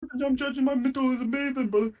I'm judging my mental is amazing,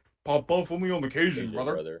 brother. Pop off only on occasion,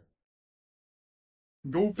 brother.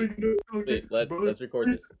 Go figure it out, Wait, brother. let's record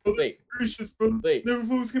this. Brother. Wait, Gracious, brother. wait. Never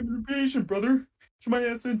fools communication, brother. Should my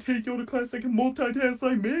ass and take you to class? I can multitask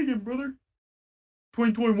like Megan, brother.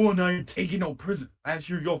 2021, I ain't taking no prison. Last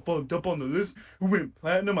year, y'all fucked up on the list. Who went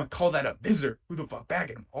platinum? I call that a visitor. Who the fuck back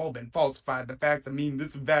at them? All been falsified. The facts, I mean,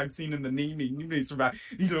 this vaccine in the name, you may survive.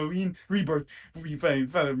 You know, rebirth. We find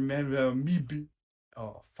man, me, be.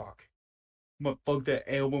 Oh, fuck. I'ma fuck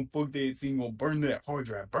that album, fuck that single, burn that hard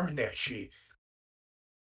drive, burn that shit.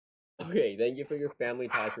 Okay, thank you for your family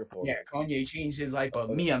ties report. Yeah, Kanye changed his life, but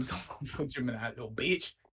me, I'm so Gemini, little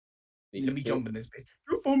bitch. Let me jump in this bitch.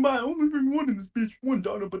 Your phone by only bring one in this bitch, one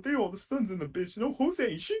daughter, but they all the sons in the bitch. No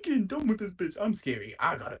Jose, she getting done with this bitch. I'm scary.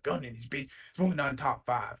 I got a gun in this bitch. Smoking on top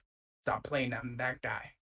 5. Stop playing on that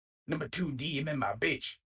guy. Number 2, DM in my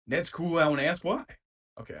bitch. That's cool. I want to ask why.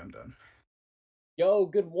 Okay, I'm done. Yo,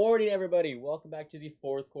 good morning, everybody. Welcome back to the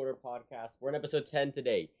fourth quarter podcast. We're on episode 10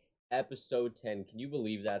 today. Episode 10. Can you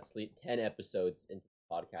believe that, Sleep? 10 episodes into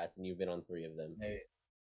the podcast, and you've been on 3 of them. Hey.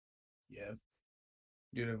 Yeah.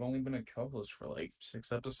 Dude, I've only been a co-host for like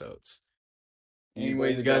 6 episodes.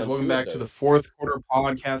 Anyways, guys, welcome back to the fourth quarter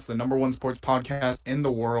podcast, the #1 sports podcast in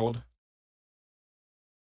the world.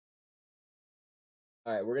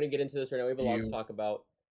 All right, we're going to get into this right now. We have a lot to talk about.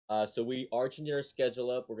 So we are changing our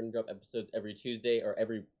schedule up. We're going to drop episodes every Tuesday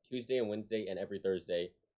and Wednesday and every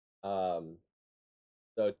Thursday. So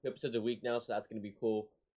 2 episodes a week now, so that's going to be cool.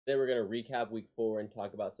 Then we're going to recap week 4 and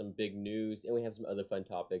talk about some big news, and we have some other fun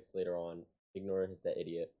topics later on. Ignore that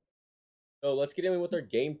idiot. So let's get in with our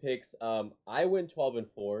game picks. I went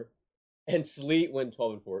 12-4, and Sleet went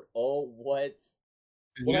 12-4. Oh, what?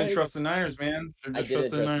 You didn't trust the Niners, man. I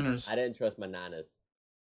didn't trust my Niners.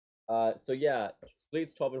 So yeah,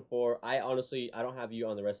 Sleet's 12-4. I don't have you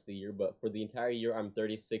on the rest of the year, but for the entire year, I'm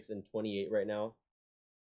 36-28 right now.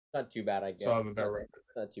 Not too bad, I guess. So I have a better record.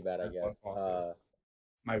 Not too bad, I guess.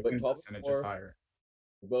 My win percentage is higher.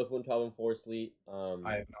 We both went 12-4, Sleet.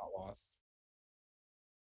 I have not lost.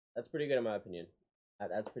 That's pretty good in my opinion.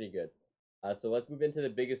 That's pretty good. So let's move into the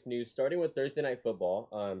biggest news, starting with Thursday Night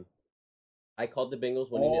Football. I called the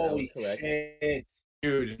Bengals winning, and that was correct. Shit.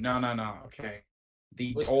 Dude, no. Okay.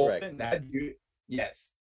 The Dolphins, that dude,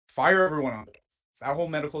 yes. Fire everyone on it. That whole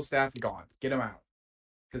medical staff gone. Get them out.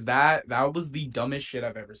 Because that was the dumbest shit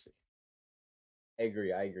I've ever seen. I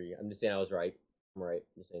agree. I'm just saying I was right. I'm right.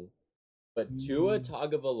 I'm just saying. But Tua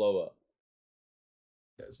Tagovailoa.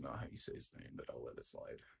 That's not how you say his name, but I'll let it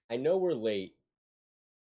slide. I know we're late,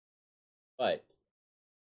 but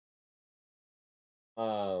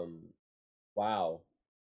wow,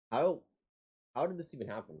 how did this even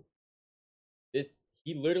happen?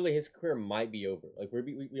 He literally, his career might be over. Like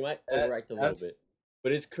we might overreact a little bit,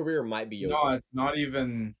 but his career might be over. No, it's not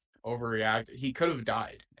even overreact. He could have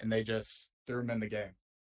died, and they just threw him in the game.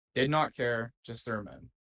 Did not care, just threw him in.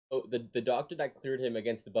 Oh, the doctor that cleared him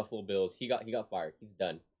against the Buffalo Bills, he got fired. He's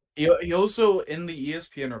done. He also, in the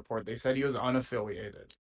ESPN report, they said he was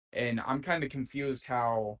unaffiliated. And I'm kind of confused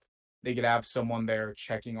how they could have someone there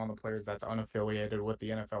checking on the players that's unaffiliated with the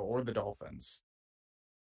NFL or the Dolphins.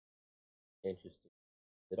 Interesting.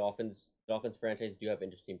 The Dolphins franchise do have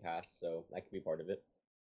interesting past, so that could be part of it.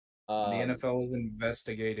 The NFL is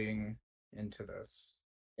investigating into this.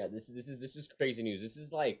 Yeah, this is crazy news. This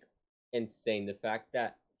is like insane. The fact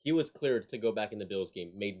that he was cleared to go back in the Bills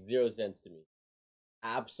game made 0 sense to me.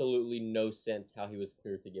 Absolutely no sense how he was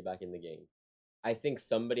cleared to get back in the game. I think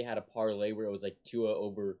somebody had a parlay where it was like Tua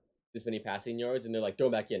over this many passing yards, and they're like, throw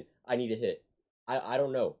him back in. I need a hit. I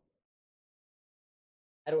don't know.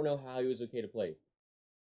 I don't know how he was okay to play.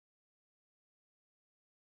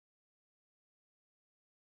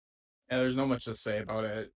 Yeah, there's not much to say about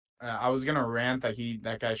it. I was gonna rant that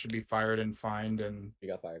that guy should be fired and fined, and he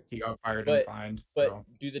got fired. He got fired and fined. But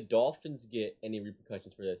do the Dolphins get any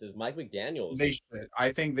repercussions for this? Is Mike McDaniels? They should.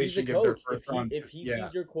 I think they should give their first round. If he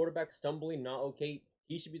sees your quarterback stumbling, not okay,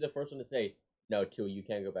 he should be the first one to say, "No, Tua, you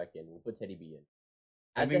can't go back in. We'll put Teddy B in."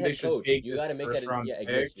 I think they should take you got to make that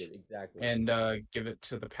pick exactly and give it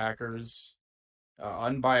to the Packers.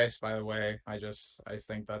 Unbiased, by the way. I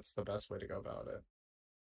think that's the best way to go about it.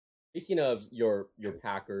 Speaking of your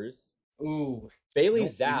Packers, ooh, Bailey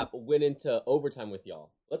Zapp went into overtime with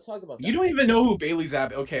y'all. Let's talk about that. You don't even know who Bailey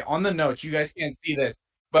Zapp. Okay, on the notes, you guys can't see this,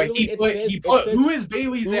 but he put who is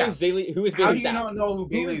Bailey Zapp? Who is Bailey Zapp? How do you not know who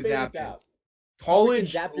Bailey Zapp is?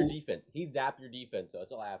 College. He zapped your defense. He zapped your defense. So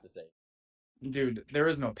that's all I have to say. Dude, there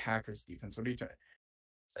is no Packers defense. What are you trying?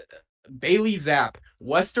 Bailey Zapp,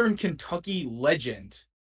 Western Kentucky legend.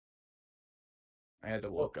 I had to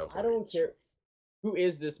look up. I don't care. Who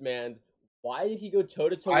is this man? Why did he go toe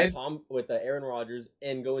to toe I with Aaron Rodgers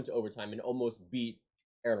and go into overtime and almost beat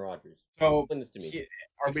Aaron Rodgers? so Explain this to me.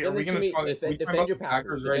 are Explain we this to gonna me. talk? Are we talking Defend about your the Packers.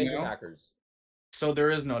 Packers right Defend your now? Packers. So there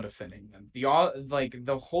is no defending them.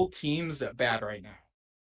 The whole team's bad right now.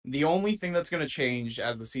 The only thing that's going to change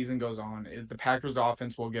as the season goes on is the Packers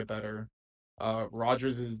offense will get better.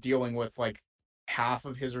 Rodgers is dealing with like half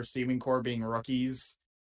of his receiving core being rookies,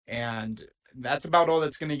 and that's about all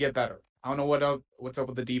that's going to get better. I don't know what's up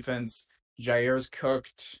with the defense. Jair's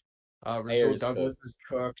cooked. Rasul Ayers Douglas cooked. is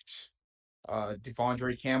cooked.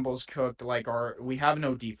 Devondre Campbell's cooked. Like we have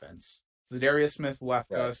no defense. Zadarius Smith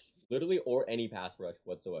left Rush. us. Literally, or any pass rush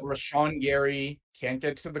whatsoever. Rashawn Gary can't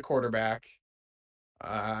get to the quarterback.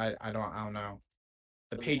 I don't know.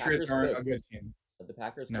 The But Patriots Packers aren't a cooked. good team. The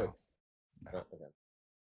Packers No, cooked. no. Oh, okay.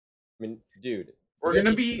 I mean, dude, We're you guys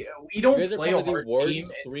gonna are be. We you don't guys are play a probably the hard worst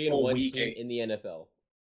team 3 and until 1 week team 8. in the NFL.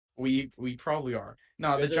 We probably are.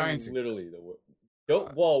 No, You the guys are Giants. literally the worst. Don't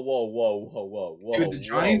Uh, whoa, dude, the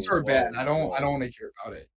Giants are bad. I don't whoa. want to hear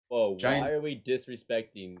about it. Whoa, why Giant. are we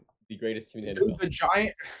disrespecting the greatest team in the Dude, NFL?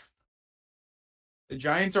 The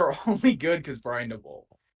Giants are only good because Brian DeBoer.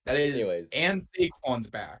 That is, Anyways, and Saquon's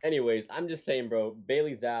back. I'm just saying, bro.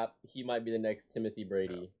 Bailey Zapp, he might be the next Timothy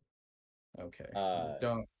Brady. Okay. Uh,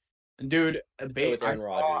 Don't. Dude, go with I Aaron saw.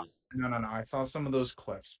 Rodgers. No. I saw some of those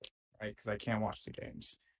clips, right? Because I can't watch the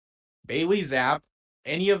games. Bailey Zapp,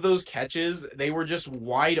 any of those catches, they were just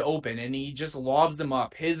wide open and he just lobs them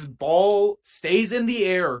up. His ball stays in the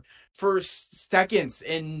air for seconds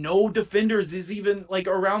and no defenders is even like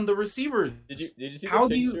around the receivers. Did you see the How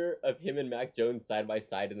do you picture of him and Mac Jones side by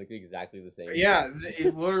side and look exactly the same? Yeah,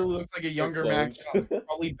 it literally looks like a They're younger Mac clones. Jones.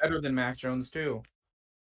 Probably better than Mac Jones too.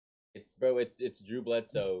 It's Drew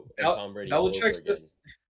Bledsoe and Tom Brady all over again.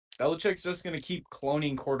 Belichick's just gonna keep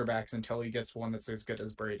cloning quarterbacks until he gets one that's as good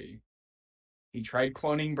as Brady. He tried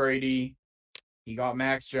cloning Brady. He got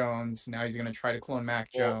Mac Jones. Now he's going to try to clone Mac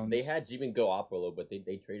Jones. They had Jimmy Garoppolo, but they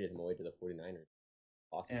traded him away to the 49ers.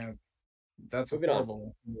 Awesome. And that's Moving a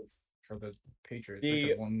horrible move for the Patriots. They could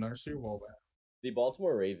have won their Super Bowl back. The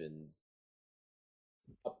Baltimore Ravens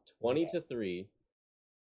up 20-3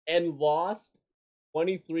 and lost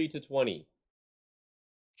 23-20.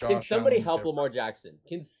 Can somebody help Lamar Jackson?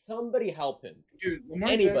 Can somebody help him? Dude,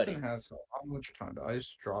 Lamar Jackson has. I don't know what you're talking about. I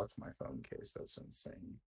just dropped my phone case. That's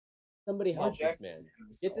insane. Somebody help this man.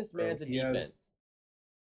 Get this man to defense.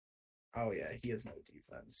 Oh yeah, he has no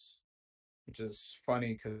defense, which is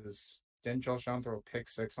funny because didn't Josh Allen throw a pick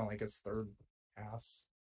 6 on like his third pass?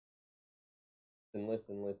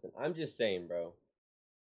 Listen. I'm just saying, bro.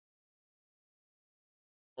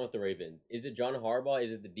 With the Ravens, is it John Harbaugh?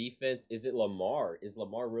 Is it the defense? Is it Lamar? Is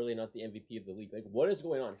Lamar really not the MVP of the league? Like, what is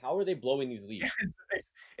going on? How are they blowing these leads?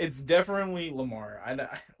 It's definitely Lamar.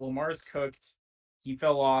 Lamar's cooked. He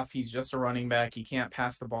fell off. He's just a running back. He can't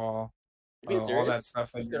pass the ball. All that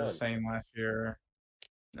stuff that you were saying last year.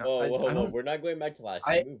 No, whoa. We're not going back to last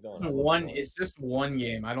year. Moved on. It's just one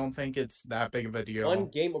game. I don't think it's that big of a deal. One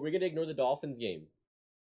game. Are we going to ignore the Dolphins game?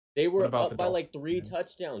 They were up by like 3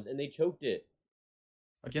 touchdowns, and they choked it.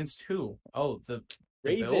 Against who? Oh, the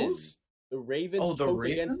Ravens. Bills? The Ravens choked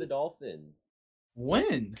against the Dolphins.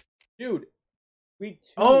 When? Dude, week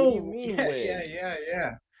 2. Oh, what do you mean when?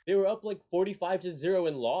 Yeah. They were up like 45-0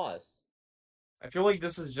 and lost. I feel like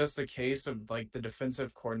this is just a case of like the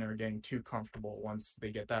defensive coordinator getting too comfortable once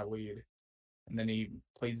they get that lead. And then he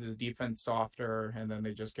plays the defense softer and then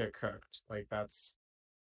they just get cooked. Like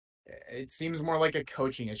it seems more like a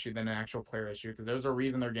coaching issue than an actual player issue because there's a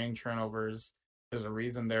reason they're getting turnovers. There's a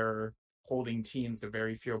reason they're holding teams to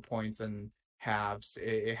very few points and halves.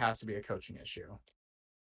 It has to be a coaching issue.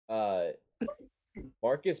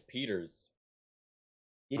 Marcus Peters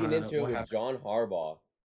getting into it with John Harbaugh.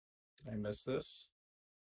 Did I miss this?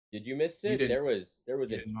 Did you miss it? There was you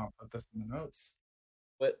did not put this in the notes.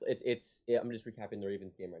 But I'm just recapping the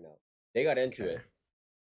Ravens game right now. They got into it.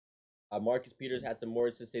 Marcus Peters had some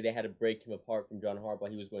words to say. They had to break him apart from John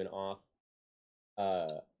Harbaugh. He was going off.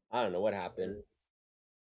 I don't know what happened.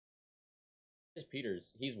 Marcus Peters,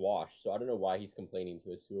 he's washed, so I don't know why he's complaining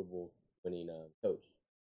to a Super Bowl winning coach.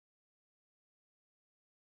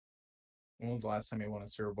 When was the last time he won a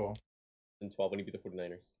Super Bowl? In 2012 when he beat the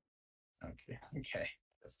 49ers. Okay.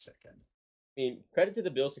 Just checking. I mean, credit to the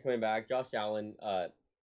Bills for coming back. Josh Allen,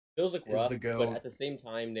 Bills look rough, but at the same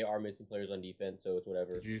time, they are missing players on defense, so it's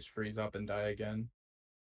whatever. Did you just freeze up and die again?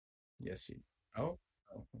 Yes, you. Oh,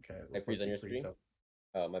 okay. I freeze on your screen?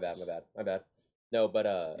 Oh, my bad. No,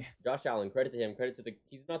 but Josh Allen, credit to him.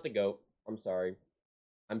 He's not the GOAT. I'm sorry.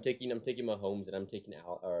 I'm taking Mahomes and I'm taking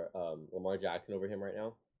Lamar Jackson over him right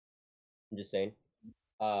now. I'm just saying.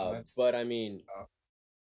 But I mean,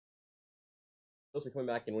 Bills are coming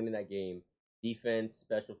back and winning that game. Defense,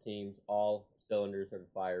 special teams, all cylinders started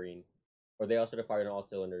firing, or they all started firing on all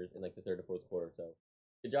cylinders in like the third or fourth quarter. So,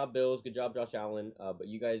 good job, Bills. Good job, Josh Allen. But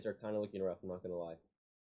you guys are kind of looking rough. I'm not gonna lie.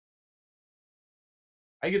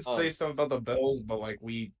 I could say Um, stuff about the Bills, but like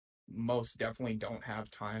we most definitely don't have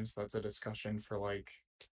time, so that's a discussion for like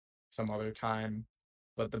some other time.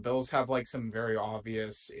 But the Bills have like some very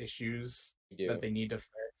obvious issues we that do. they need to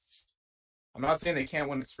fix. I'm not saying they can't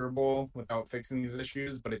win a Super Bowl without fixing these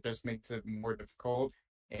issues, but it just makes it more difficult.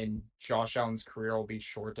 And Josh Allen's career will be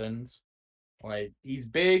shortened. Like he's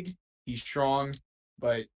big, he's strong,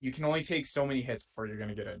 but you can only take so many hits before you're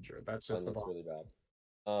gonna get injured. That's just And the that's bottom. really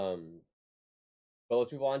bad. But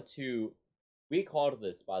let's move on to. We called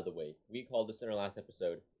this, by the way. We called this in our last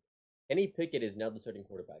episode. Kenny Pickett is now the starting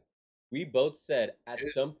quarterback. We both said at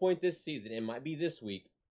some point this season, it might be this week,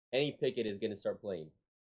 Kenny Pickett is going to start playing.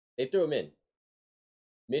 They threw him in.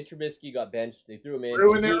 Mid Trubisky got benched. They threw him in,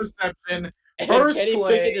 Threw and an interception. and First Kenny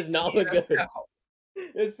play, Pickett does not look good.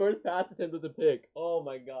 His first pass attempt was a pick. Oh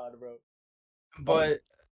my god, bro. but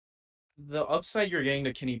the upside you're getting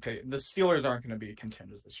to Kenny Pickett, the Steelers aren't going to be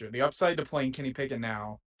contenders this year. The upside to playing Kenny Pickett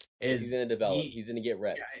now He's is going to develop. He's going to get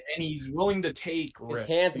reps. and he's willing to take His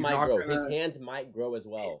risks. hands He's might not grow. gonna. His hands might grow as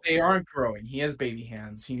well. They aren't growing. He has baby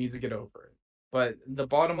hands. He needs to get over it. But the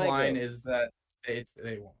bottom Might line grow. is that they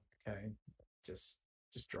won't. Okay, just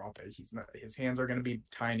drop it. He's not. His hands are going to be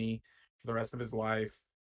tiny for the rest of his life.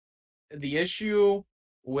 The issue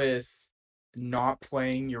with not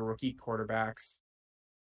playing your rookie quarterbacks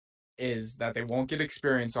is that they won't get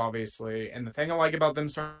experience, obviously. And the thing I like about them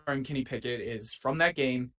starting Kenny Pickett is from that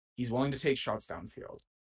game, he's willing to take shots downfield.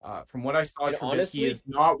 From what I saw, And Trubisky honestly, is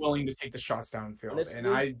not willing to take the shots downfield. And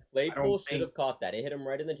I Claypool don't should think, have caught that. It hit him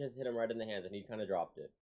right in the chest, hit him right in the hands, and he kind of dropped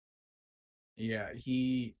it. yeah,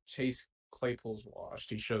 Chase Claypool's washed.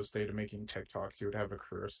 He should have stayed to making TikToks. He would have a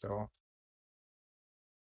career still.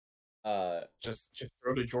 Just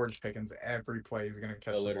throw to George Pickens. Every play he's gonna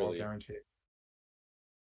catch the ball, guaranteed.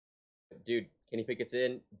 Dude, Kenny Pickett's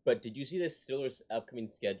in. But did you see the Steelers' upcoming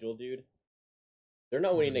schedule, dude? They're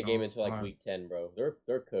not winning a game until like week 10, bro.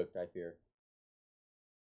 They're cooked, I fear.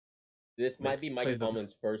 This might be Mike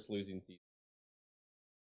Tomlin's first losing season.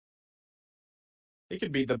 They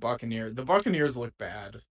could beat the Buccaneers. The Buccaneers look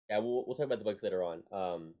bad. Yeah, we'll talk about the Bucs later on.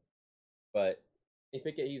 But Kenny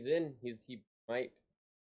Pickett, he's in. He might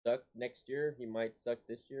suck next year. He might suck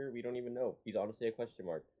this year. We don't even know. He's honestly a question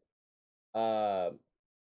mark.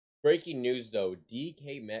 Breaking news though: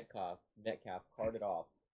 DK Metcalf carted off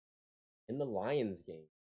in the Lions game.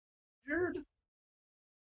 Weird.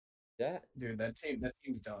 Dude, that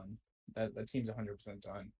team's done. That team's 100%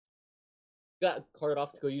 done. Got carted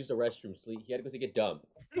off to go use the restroom. Sleep. He had to go take a dump.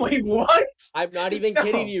 Wait, what? I'm not even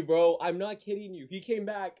kidding you, bro. I'm not kidding you. He came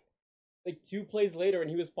back like 2 plays later and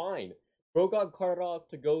he was fine. Bro got carted off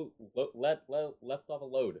to go left off a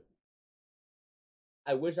load.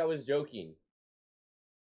 I wish I was joking.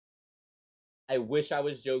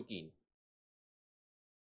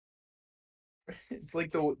 It's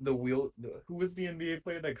like the wheel. Who was the NBA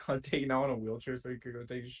player that got taken out in a wheelchair so he could go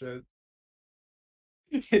take a shit?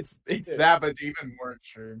 It's that, but even more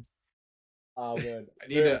true. Oh man, I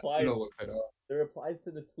need to look that up. There replies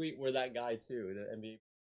to the tweet were that guy too, the NBA.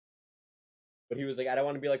 But he was like, I don't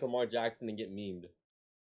want to be like Lamar Jackson and get memed.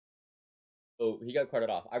 So he got carted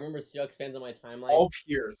off. I remember Seahawks fans on my timeline. Paul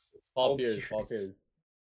Pierce.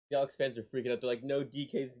 Seahawks fans are freaking out. They're like, no,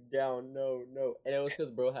 DK's down. No. And it was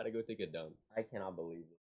because bro had to go take a dump. I cannot believe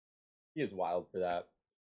it. He is wild for that.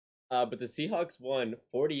 But the Seahawks won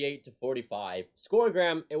 48-45.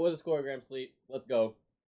 Scoregram. It was a scoregram, Sleep. Let's go.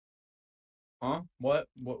 Huh? What'd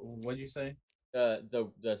you say? The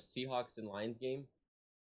Seahawks and Lions game.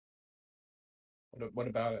 What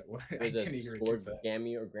about it? It was a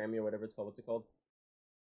scoregammy or Grammy or whatever it's called. What's it called?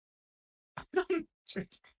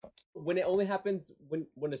 When it only happens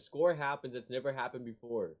when a score happens, it's never happened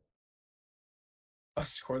before. A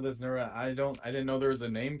score that's never. I didn't know there was a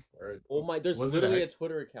name for it. Oh my! There's literally a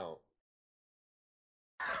Twitter account.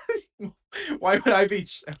 Why would I be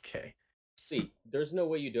okay? See, there's no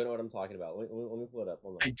way you don't know what I'm talking about. Let me pull it up.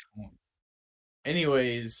 Hold on. I don't.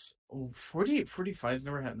 Anyways, 48-45's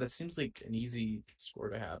never happened. That seems like an easy score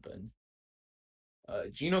to happen.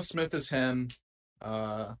 Geno Smith is him.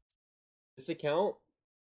 This account?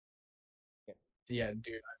 Yeah,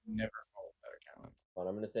 dude, I've never followed that account. Hold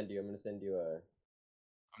on, I'm gonna send you a.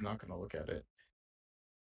 I'm not gonna look at it.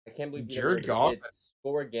 I can't believe Jared Goff. It's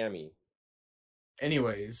scoregammy.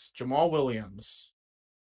 Anyways, Jamal Williams.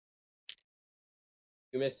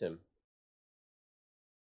 You miss him.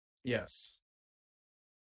 Yes.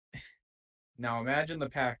 Now imagine the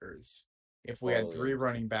Packers if we had 3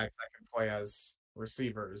 running backs that could play as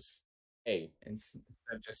receivers. Hey, instead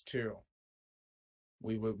of just 2,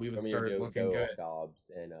 we would remember start your looking Joe good. Dobbs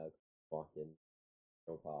and Watkins,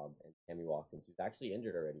 Joe Cobb and Sammy Watkins, who's actually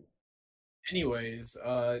injured already. Anyways,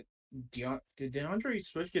 did DeAndre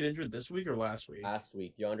Swift get injured this week or last week? Last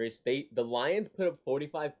week, the Lions put up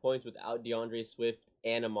 45 points without DeAndre Swift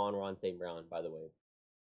and Amon-Ra St. Brown, by the way.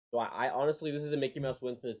 So I honestly, this is a Mickey Mouse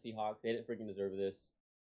win for the Seahawks. They didn't freaking deserve this.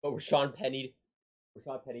 But Rashad Penny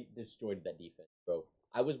destroyed that defense, bro.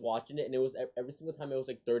 I was watching it, and it was every single time it was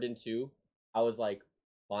like 3rd and 2. I was like,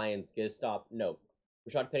 Lions, get a stop. No.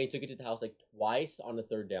 Rashad Penny took it to the house like twice on the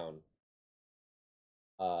 3rd down.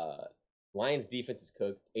 Lions defense is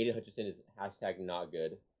cooked. Aiden Hutchinson is hashtag not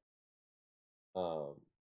good.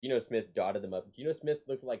 Geno Smith dotted them up. Geno Smith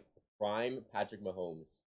looked like prime Patrick Mahomes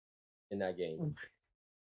in that game.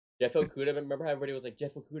 Jeff Okuda, remember how everybody was like,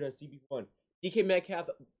 Jeff Okuda, CB1. DK Metcalf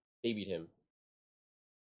babied him.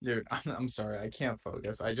 Dude, I'm sorry, I can't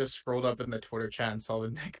focus. I just scrolled up in the Twitter chat and saw the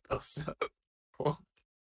Nick Bosa quote.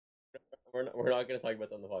 We're not going to talk about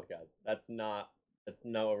that on the podcast. That's not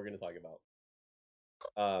what we're going to talk about.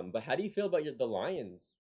 But how do you feel about the Lions?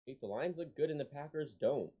 The Lions look good and the Packers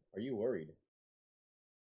don't. Are you worried?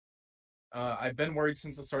 I've been worried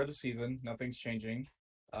since the start of the season. Nothing's changing.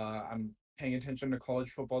 I'm paying attention to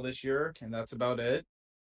college football this year, and that's about it.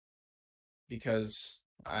 Because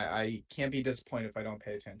I can't be disappointed if I don't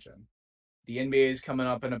pay attention. The NBA is coming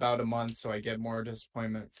up in about a month, so I get more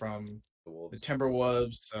disappointment from the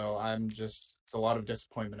Timberwolves. So it's a lot of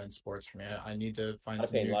disappointment in sports for me. I need to find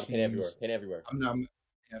some new teams. Pain everywhere. I'm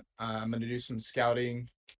going to do some scouting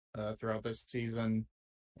throughout this season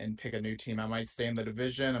and pick a new team. I might stay in the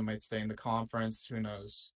division. I might stay in the conference. Who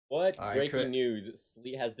knows? What? Breaking news.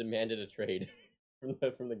 Sleet has demanded a trade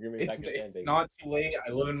from the Green Bay Packers fan base. It's not too late.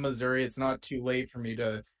 I live in Missouri. It's not too late for me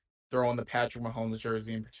to throw on the Patrick Mahomes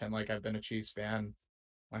jersey and pretend like I've been a Chiefs fan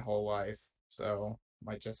my whole life. So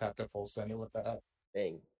might just have to full send it with that.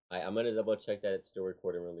 Dang. I'm going to double check that it's still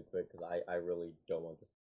recording really quick because I really don't want this.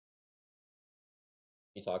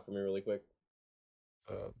 Can you talk for me really quick?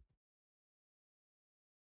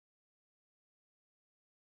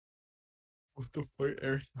 What the fuck,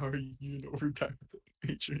 Aaron? How are you in overtime with the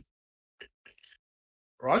Patriots?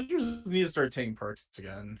 Rodgers needs to start taking perks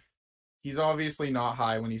again. He's obviously not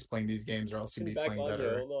high when he's playing these games, or else he'd be playing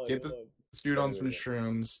better. Get this dude on some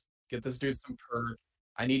shrooms. Get this dude some perk.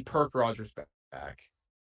 I need perk Rodgers back.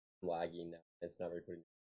 I'm lagging now. It's not recording.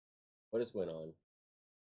 What is going on?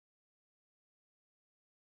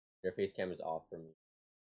 Your face cam is off for me.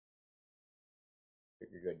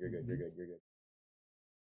 You're good. You're good. You're good. You're good.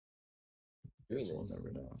 Guess we'll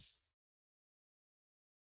never know.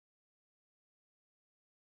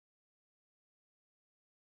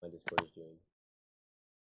 My Discord is doing.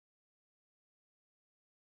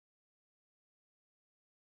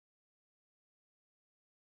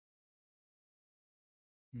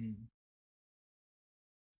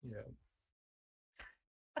 Yeah.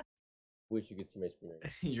 Wish you could see my screen right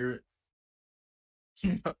now.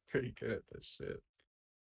 You're not very good at this shit.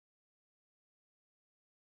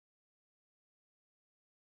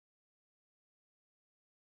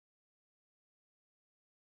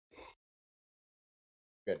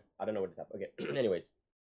 Good. I don't know what to tap. Okay. Anyways.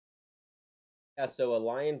 Yeah, so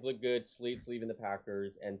Lions look good. Sleet's leaving the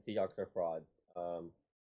Packers, and Seahawks are frauds.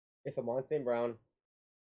 If Amon St. Brown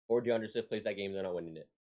or DeAndre Swift plays that game, they're not winning it.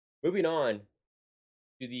 Moving on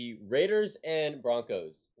to the Raiders and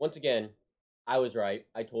Broncos. Once again, I was right.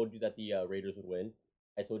 I told you that the Raiders would win.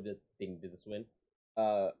 I told you that they did this win.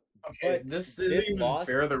 Okay, this isn't even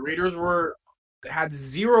fair. The Raiders had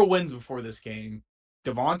 0 wins before this game.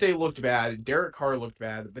 Devontae looked bad. Derek Carr looked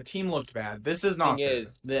bad. The team looked bad. This is not fair.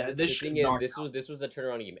 This was a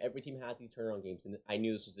turnaround game. Every team has these turnaround games, and I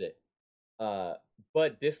knew this was it.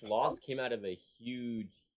 But this loss came out of a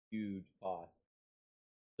huge cost.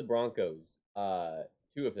 The Broncos,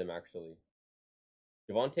 2 of them actually.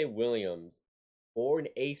 Javonte Williams, torn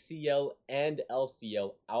ACL and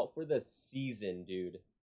LCL, out for the season, dude.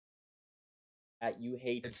 You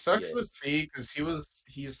hate. It sucks to see because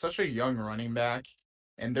he's such a young running back,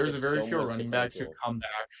 and there's very few running backs who come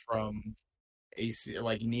back from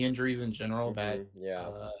like knee injuries in general that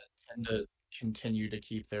tend to continue to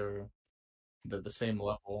keep the same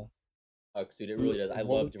level. Dude, it really does. I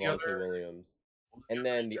love Javonte Williams. And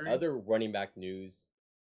then the other running back news: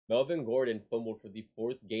 Melvin Gordon fumbled for the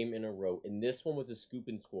 4th game in a row, and this one was a scoop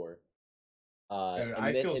and score. Dude,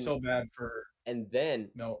 I feel so bad for. And then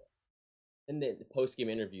no. In the post-game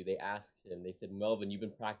interview, they asked him. They said, "Melvin, you've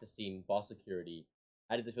been practicing ball security.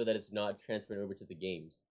 How does it feel that it's not transferred over to the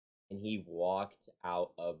games?" And he walked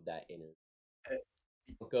out of that interview. Uh,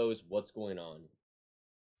 Broncos, what's going on?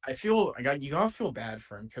 you gotta feel bad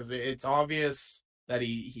for him because it's obvious that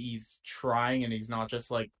he's trying and he's not just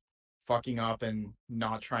like fucking up and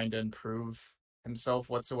not trying to improve himself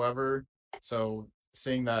whatsoever. So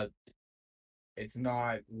seeing that it's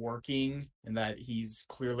not working and that he's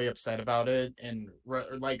clearly upset about it, and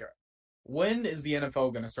like, when is the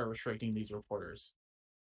NFL going to start restricting these reporters?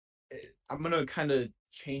 I'm going to kind of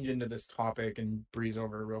change into this topic and breeze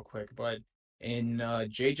over real quick, but in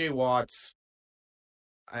JJ Watt's,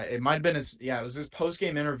 it might have been his, yeah, it was his post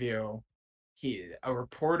game interview. A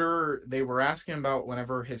reporter, they were asking about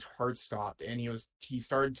whenever his heart stopped, and he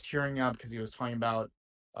started tearing up because he was talking about,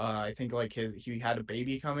 I think like he had a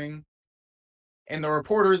baby coming, and the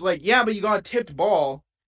reporter's like, yeah, but you got a tipped ball.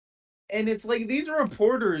 And it's like these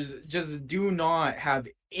reporters just do not have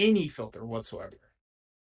any filter whatsoever.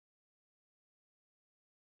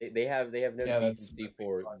 They have no Yeah, that's decency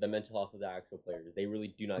for the mental health of the actual players. They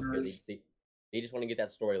really do not care. They just want to get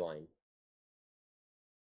that storyline.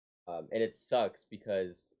 And it sucks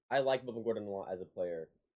because I like Melvin Gordon a lot as a player,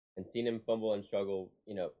 and seeing him fumble and struggle,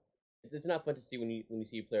 it's not fun to see when you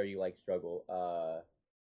see a player you like struggle.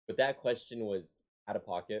 But that question was out of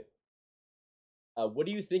pocket. What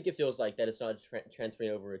do you think it feels like that it's not transferring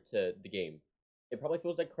over to the game? It probably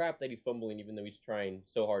feels like crap that he's fumbling, even though he's trying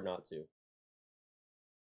so hard not to.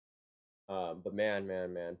 But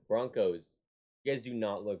man, Broncos, you guys do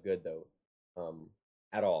not look good though,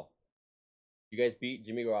 at all. You guys beat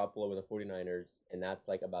Jimmy Garoppolo with the 49ers, and that's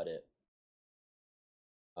like about it.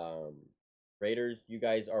 Um, Raiders, you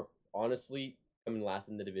guys are honestly coming last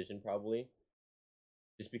in the division probably,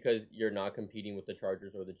 just because you're not competing with the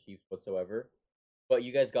Chargers or the Chiefs whatsoever. But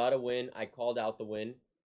you guys got to win. I called out the win,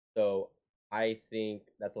 so I think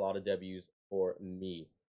that's a lot of W's for me.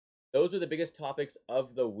 Those are the biggest topics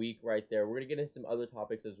of the week right there. We're gonna get into some other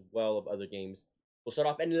topics as well of other games. We'll start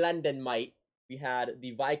off in London, mate. We had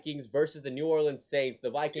the Vikings versus the New Orleans Saints. The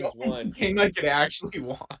Vikings the only won. game I could actually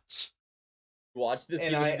watch. Watch this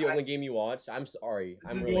And game. This is the only game you watched. I'm sorry.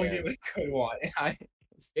 this I'm is the really only game am. I could watch.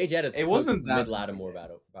 Jay Jett has It cooked wasn't that Mid bad of a Lattimore,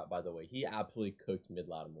 game. by the way. He absolutely cooked Mid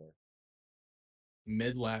Lattimore.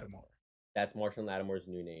 Mid Lattimore. That's Marshall Lattimore's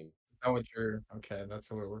new name. Is that what you're okay? That's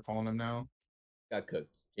what we're calling him now. Got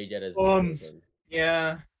cooked. Jay Jett has Um, killed him.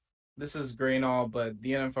 yeah, this is great and all, but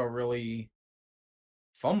the NFL really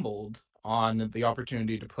fumbled on the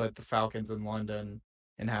opportunity to put the Falcons in London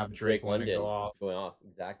and have Drake Drake London go London off. going off.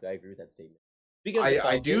 Exactly. I agree with that statement. Speaking of the I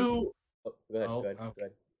Falcons, do. oh, go ahead. Oh, Go ahead. okay. Go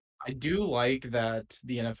ahead. I do like that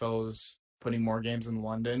the NFL is putting more games in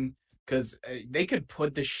London because they could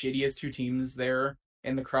put the shittiest two teams there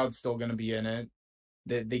and the crowd's still going to be in it.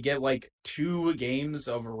 They get like 2 games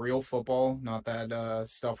of real football, not that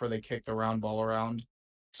stuff where they kick the round ball around.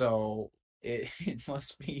 So it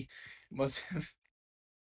must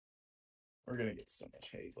we're gonna get so much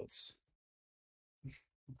hate. Let's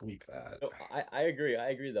bleep that. No, I agree. I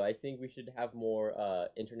agree though. I think we should have more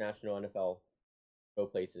international NFL go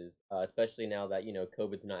places, especially now that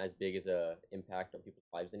COVID's not as big as a impact on people's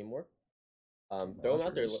lives anymore. Throw them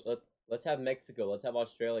out there. Rogers. Let's have Mexico. Let's have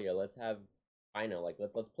Australia. Let's have China. Like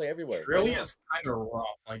let's play everywhere. Why Australia not? is kind of rough.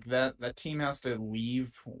 Like that team has to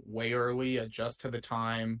leave way early, adjust to the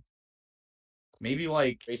time. Maybe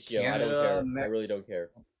like Ratio. I don't Canada. care. I really don't care.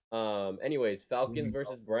 Anyways, Falcons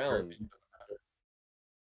versus Browns.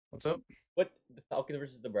 What's up? What the Falcons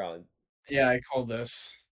versus the Browns? Yeah, I called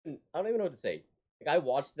this. I don't even know what to say. Like I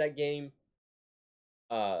watched that game.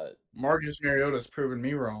 Uh, Marcus Mariota's proven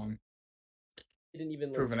me wrong. he didn't even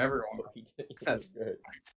look. Proven everyone. He didn't even That's look good.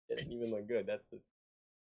 He didn't even look good. That's the.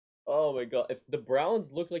 Oh my god! If the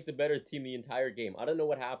Browns looked like the better team the entire game, I don't know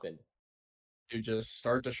what happened. you just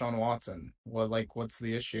start Deshaun Watson. What's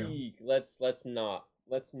the issue? Eek, let's not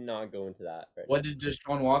go into that right What now. did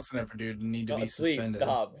Deshaun Watson ever do to need to be No, please suspended?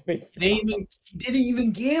 stop. Please stop. He didn't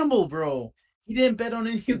even gamble, bro. He didn't bet on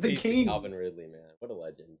any of the Please, games. Calvin Ridley, man, what a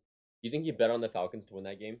legend. You think you bet on the Falcons to win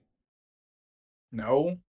that game?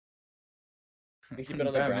 No. You think you bet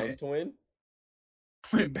on the Browns to win?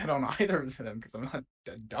 I wouldn't bet on either of them because I'm not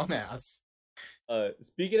a dumbass.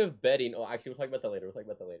 Speaking of betting, oh, actually, we'll talk about that later.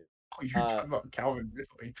 Oh, you're talking about Calvin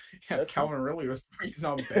Ridley. Yeah, That's- Calvin Ridley he's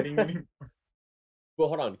not betting anymore. Well,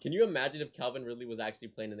 hold on. Can you imagine if Calvin Ridley was actually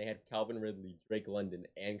playing and they had Calvin Ridley, Drake London,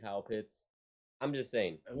 and Kyle Pitts? I'm just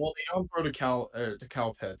saying. Well, they don't throw to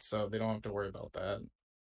Cal Pitts, so they don't have to worry about that.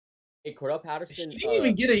 Hey, Cordell Patterson. He didn't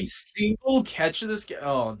even get a single catch of this game.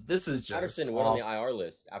 Oh, this is just Patterson went on the IR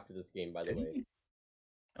list after this game, by the way.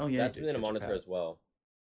 Oh yeah, That's something to monitor as well.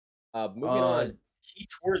 Moving on. He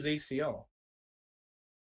tore his ACL.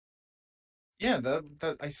 Yeah,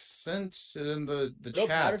 that I sent it in the No, chat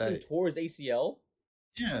Patterson that tore his ACL.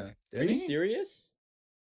 yeah, Are didn't you he? serious?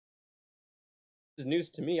 This is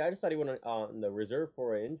news to me. I just thought he went on the reserve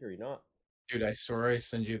for an injury, not. Dude, I swear I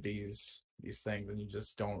send you these things and you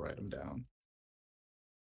just don't write them down.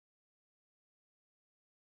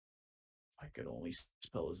 I could only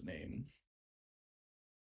spell his name.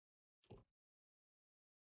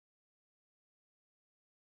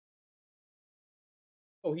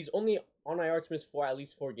 Oh, he's only on IR to miss at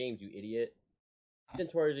least 4 games. You idiot! He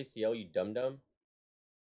didn't tore his ACL. You dum dum.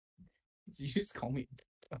 You just call me.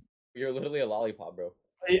 You're literally a lollipop, bro.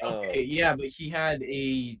 Okay, yeah, but he had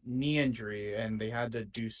a knee injury and they had to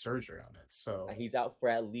do surgery on it. So He's out for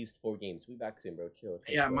at least 4 games. We back soon, bro. Chill.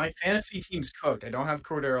 yeah, chill. my fantasy team's cooked. I don't have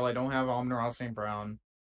Cordero. I don't have Amon-Ra St. Brown.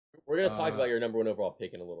 We're gonna talk about your #1 overall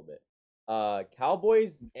pick in a little bit.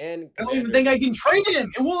 Cowboys and Commanders. I don't even think I can trade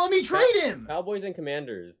him. It won't let me trade him. Cowboys and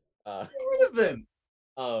Commanders. Get rid of him.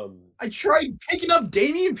 I tried picking up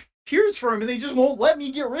Dameon Pierce for him, and they just won't let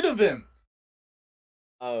me get rid of him.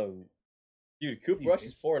 Dude, Coop Rush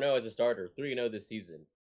is 4-0 as a starter, 3-0 this season.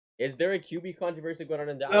 Is there a QB controversy going on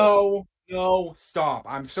in Dallas? No, stop.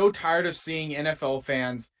 I'm so tired of seeing NFL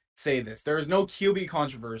fans say this. There is no QB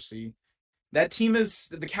controversy.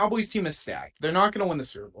 The Cowboys team is stacked. They're not going to win the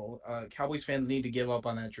Super Bowl. Cowboys fans need to give up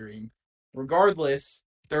on that dream. Regardless,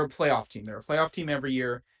 they're a playoff team. They're a playoff team every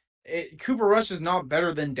year. Cooper Rush is not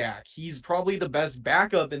better than Dak. He's probably the best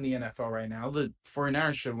backup in the NFL right now. The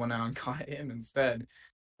 49ers should have went out and got him instead.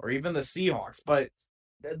 Or even the Seahawks. But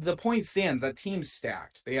the point stands. That team's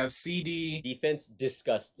stacked. They have CD. Defense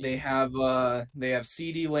disgusting. They have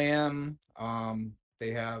CD Lamb.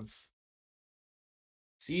 They have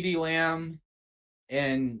CD Lamb,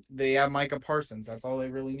 and they have Micah Parsons. That's all they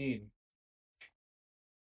really need.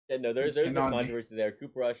 Yeah, no, there's no controversy there.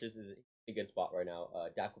 Cooper Rush is a good spot right now.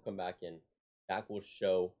 Dak will come back and Dak will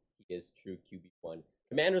show he is true QB1.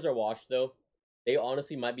 Commanders are washed though. They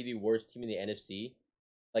honestly might be the worst team in the NFC,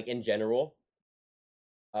 like in general.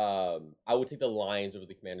 I would take the Lions over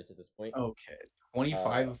the Commanders at this point. Okay,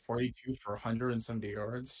 25 of 42 for 170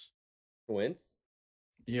 yards. Wins?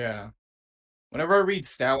 Yeah. Whenever I read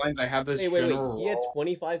stat lines, I have this wait. He had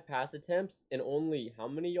 25 pass attempts and only how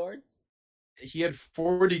many yards? He had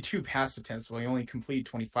 42 pass attempts, well, he only completed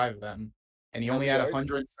 25 of them. And he only had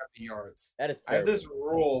 170 yards. That is terrible. I have this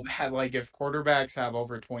rule that, like, if quarterbacks have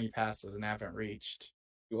over 20 passes and haven't reached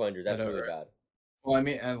 200, that's really bad. Well, I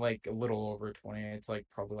mean, like, a little over 20. It's, like,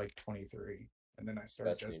 probably, like, 23. And then I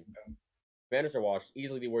start judging them. Commanders are washed.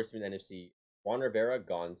 Easily the worst team in the NFC. Ron Rivera,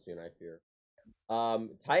 gone soon, I fear.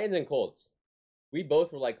 Titans and Colts. We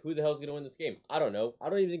both were like, who the hell's going to win this game? I don't know. I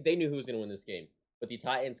don't even think they knew who was going to win this game. But the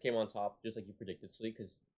Titans came on top, just like you predicted, Sleek,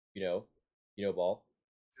 because, you know, ball.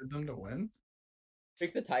 Did them to win?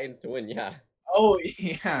 Pick the Titans to win, yeah. Oh,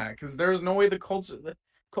 yeah, because there's no way the Colts...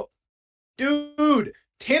 Dude,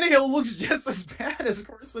 Tannehill looks just as bad as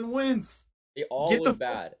Carson Wentz. They all look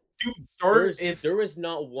bad. Dude, there is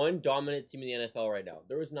not one dominant team in the NFL right now.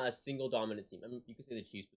 There is not a single dominant team. I mean, you could say the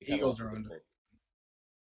Chiefs. But the Eagles are under.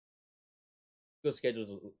 Eagles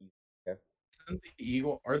schedules. Okay.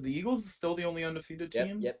 Are the Eagles still the only undefeated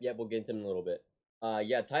team? Yep. We'll get into them in a little bit.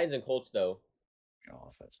 Yeah, Titans and Colts though.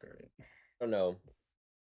 Oh, that's great. I don't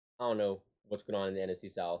know what's going on in the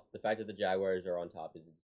NFC South. The fact that the Jaguars are on top is.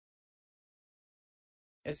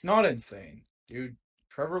 It's not insane, dude.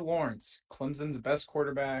 Trevor Lawrence, Clemson's best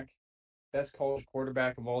quarterback, best college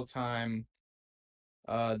quarterback of all time.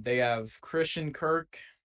 They have Christian Kirk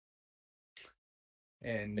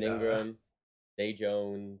and Ingram, Day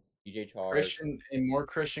Jones, DJ Chark.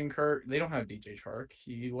 Christian Kirk. They don't have DJ Chark.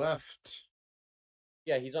 He left.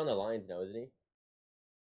 Yeah, he's on the Lions now, isn't he?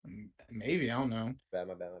 Maybe, I don't know. My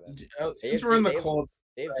bad. Since we're in the Colts,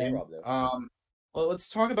 they have J-Rob though. Well, let's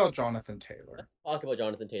talk about Jonathan Taylor.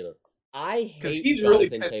 I hate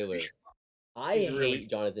Jonathan Taylor. I hate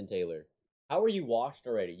Jonathan Taylor. How are you washed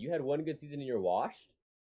already? You had one good season and you're washed?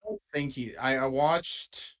 I don't think I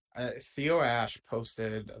watched Theo Ash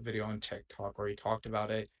posted a video on TikTok where he talked about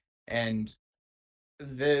it, and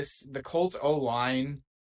the Colts O-line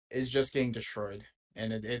is just getting destroyed,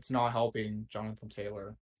 and it's not helping Jonathan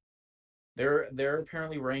Taylor. They're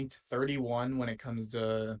apparently ranked 31 when it comes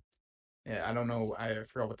to, I don't know, I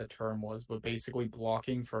forgot what the term was, but basically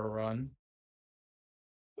blocking for a run.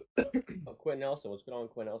 Quentin Nelson, what's going on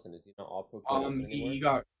with Quentin Nelson? Is he not all pro? He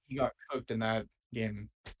got cooked in that game.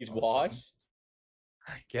 He's washed?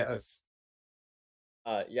 I guess.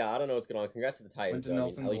 Yeah, I don't know what's going on. Congrats to the Titans. At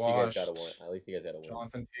least you guys got a win. At least you guys got a win.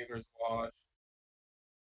 Jonathan Taylor's washed.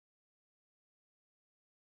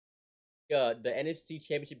 The NFC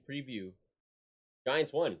Championship preview.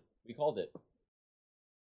 Giants won. We called it.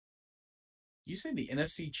 You say the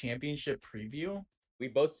NFC Championship preview? We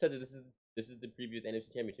both said that this is the preview of the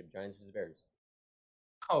NFC Championship, Giants vs Bears.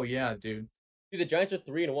 Oh yeah, dude. Dude, the Giants are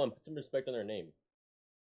 3-1. Put some respect on their name.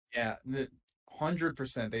 Yeah,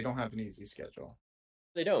 100%. They don't have an easy schedule,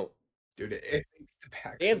 They don't. dude. If the They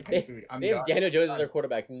Packers have next week, I'm they have done. Daniel Jones as their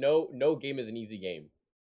quarterback. No game is an easy game.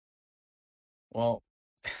 Well,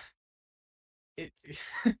 it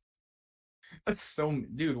that's so,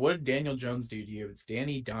 dude. What did Daniel Jones do to you? It's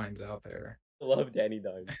Danny Dimes out there. I love Danny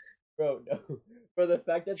Dimes, bro. No, bro. The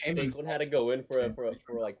fact that Came in Saquon had to go in for fourth.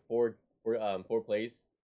 like four plays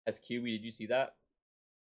as QB. Did you see that?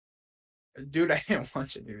 Dude, I didn't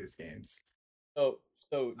watch any of these games. So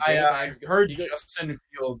so I Danny Dimes heard he go, Justin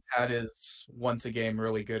Fields had his once a game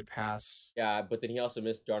really good pass. yeah, but then he also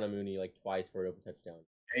missed John Mooney like twice for an open touchdown.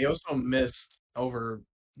 He also missed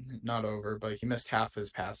not over, but he missed half his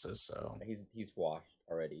passes. So He's washed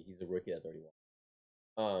already. He's a rookie that's already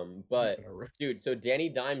washed. But dude, so Danny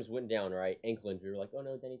Dimes went down, right? Ankle injury. We're like, oh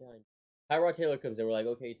no, Danny Dimes. Tyrod Taylor comes in. We're like,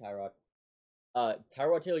 okay, Tyrod.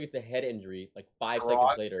 Tyrod Taylor gets a head injury like 5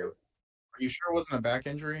 seconds later. Are you sure it wasn't a back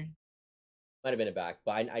injury? Might have been a back,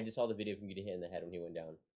 but I just saw the video of him getting hit in the head when he went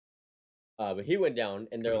down. But he went down,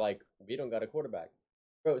 and they're like, we don't got a quarterback.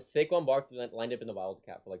 Bro, Saquon Barkley lined up in the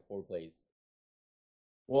Wildcat for like 4 plays.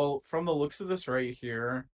 Well, from the looks of this right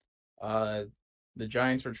here, the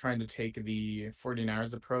Giants were trying to take the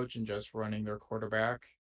 49ers approach and just running their quarterback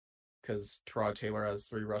because Tyrod Taylor has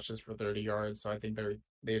 3 rushes for 30 yards. So I think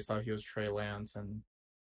they just thought he was Trey Lance and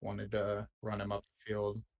wanted to run him up the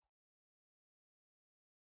field.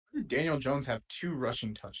 Daniel Jones have 2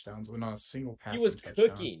 rushing touchdowns, but not a single passing He was touchdown.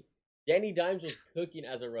 cooking. Danny Dimes was cooking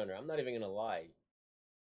as a runner. I'm not even gonna lie.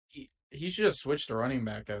 He should have switched to running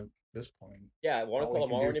back at this point. Yeah, want to call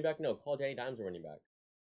him all running back? No, call Danny Dimes a running back.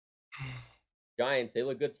 Giants, they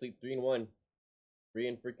look good. Sleep 3-1,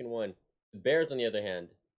 3-1. The Bears, on the other hand,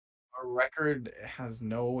 a record has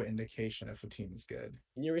no indication if a team is good.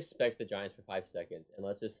 Can you respect the Giants for 5 seconds and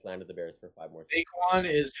let's just slander the Bears for 5 more seconds? Saquon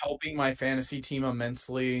is helping my fantasy team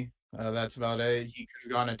immensely. That's about it. He could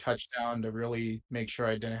have gotten a touchdown to really make sure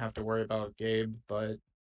I didn't have to worry about Gabe, but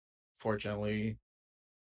fortunately,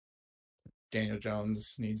 Daniel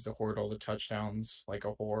Jones needs to hoard all the touchdowns like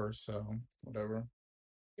a whore, so whatever. What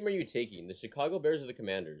team are you taking? The Chicago Bears or the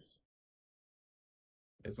Commanders?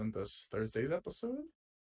 Isn't this Thursday's episode?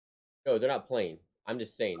 No, they're not playing. I'm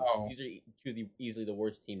just saying. Oh. These are easily the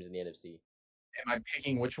worst teams in the NFC. Am I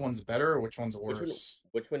picking which one's better or which one's worse?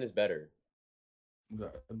 Which one is better?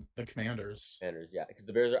 The Commanders. Commanders, yeah, because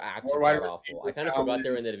the Bears are actually quite awful. I kind of forgot they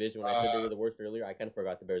were in the division when I said they were the worst earlier. I kind of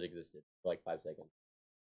forgot the Bears existed for like 5 seconds.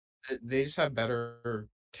 They just have better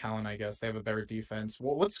talent, I guess. They have a better defense.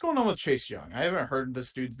 What's going on with Chase Young? I haven't heard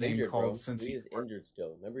this dude's name called since he is injured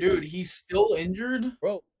still. Remember, dude, he's still injured.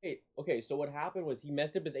 Bro, okay. So what happened was he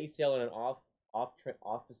messed up his ACL in an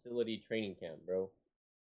off facility training camp, bro.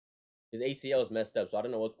 His ACL is messed up, so I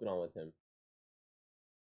don't know what's going on with him.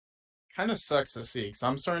 Kind of sucks to see, because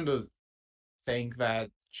I'm starting to think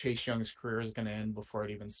that Chase Young's career is going to end before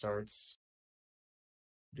it even starts.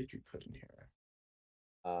 What did you put in here?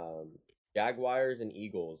 Jaguars and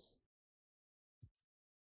Eagles.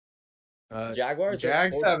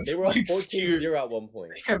 Jags they were up 14-0 at one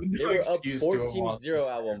point. They were up 14-0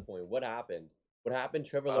 at one point. What happened?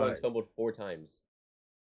 Trevor Lawrence fumbled 4 times.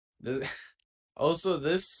 Also,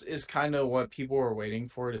 this is kind of what people were waiting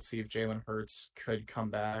for, to see if Jalen Hurts could come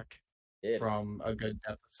back from a good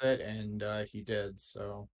deficit, and he did.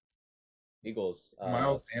 So, Eagles.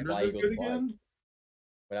 Miles Sanders is good again.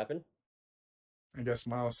 What happened? I guess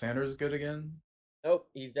Miles Sanders is good again. Nope,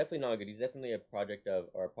 he's definitely not good. He's definitely a product of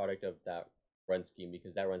that run scheme,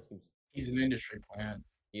 because that run scheme. He's an industry plant.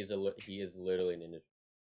 He is literally an industry.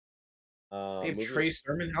 They have Trey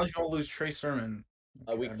Sermon. How'd you all lose Trey Sermon?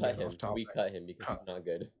 Okay, we cut him. We cut him because he's not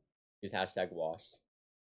good. He's #washed.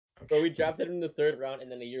 Okay. So we drafted him in the 3rd round,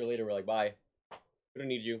 and then a year later we're like, bye. We don't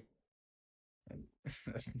need you.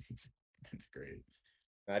 That's great.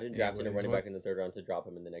 Imagine drafting a running back in the 3rd round to drop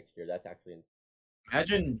him in the next year. That's actually insane.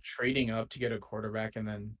 Imagine trading up to get a quarterback and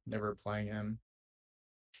then never playing him.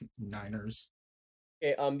 Niners.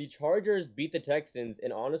 Okay, the Chargers beat the Texans,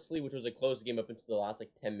 and honestly, which was a close game up until the last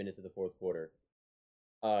 10 minutes of the 4th quarter.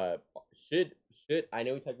 Should I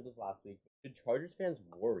know we talked about this last week? Should Chargers fans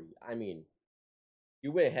worry? I mean,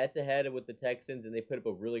 you went head to head with the Texans, and they put up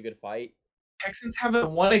a really good fight. Texans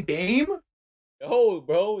haven't won a game? No,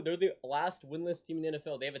 bro, they're the last winless team in the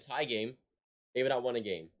NFL. They have a tie game. They have not won a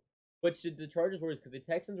game. But should the Chargers worry? Because the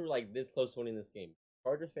Texans were like this close to winning this game.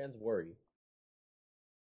 Chargers fans worry.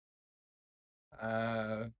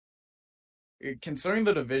 Considering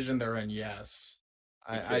the division they're in, yes.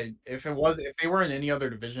 If they were in any other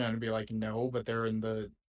division, I'd be like, no, but they're in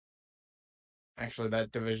the. Actually,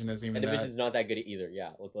 that division isn't That even division's not that good either.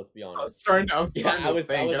 Yeah, let's be I was honest. starting to Yeah, I think, was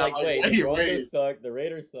and I'm like, like, wait, the wait. Broncos suck, the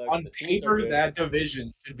Raiders suck, On the Chiefs are paper, good. that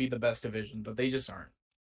division should be the best division, but they just aren't.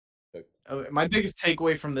 Cooked. My biggest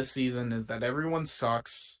takeaway from this season is that everyone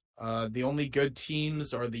sucks. The only good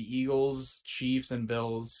teams are the Eagles, Chiefs, and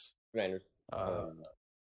Bills. Niners.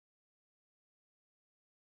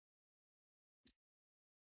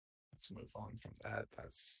 Let's move on from that.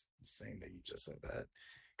 That's insane that you just said that.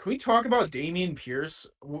 Can we talk about Dameon Pierce?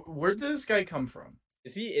 Where did this guy come from?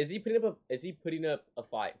 Is he putting up a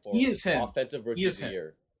fight for He is him. offensive rookie of the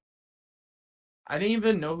year? I didn't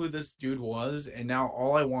even know who this dude was, and now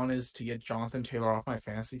all I want is to get Jonathan Taylor off my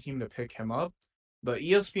fantasy team to pick him up. But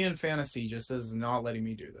ESPN Fantasy just is not letting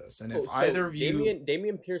me do this. And if either of you...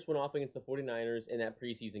 Dameon Pierce went off against the 49ers in that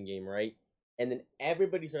preseason game, right? And then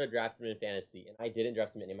everybody started drafting him in fantasy, and I didn't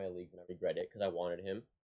draft him in any of my leagues, and I regret it because I wanted him.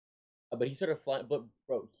 But he started flying. But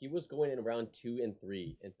bro, he was going in round 2 and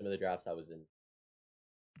 3 in some of the drafts I was in.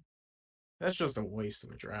 That's just a waste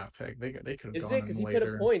of a draft pick. They could have gone in later. Is it? Because he put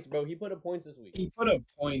up points, bro. He put up points this week. He put up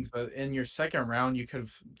points, but in your second round, you could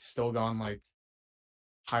have still gone like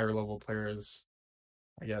higher level players.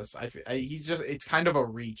 I guess it's kind of a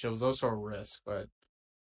reach. It was also a risk, but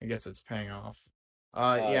I guess it's paying off.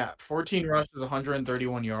 Yeah, 14 rushes,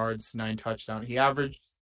 131 yards, 9 touchdowns. He averaged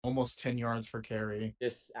almost 10 yards per carry.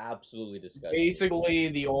 This absolutely disgusting. Basically,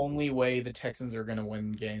 the only way the Texans are going to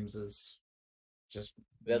win games is just.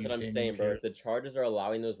 That's what I'm saying, bro. If the Chargers are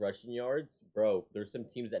allowing those rushing yards, bro, there's some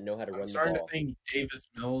teams that know how to run the ball. I'm starting to think Davis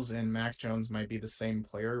Mills and Mac Jones might be the same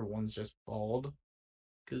player. One's just bald.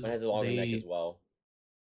 One has a longer neck as well.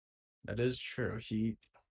 That is true.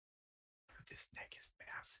 This neck is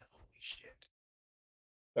massive. Holy shit.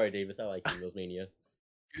 Sorry, Davis. I like you, Mills Mania.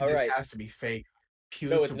 Dude, this has to be fake.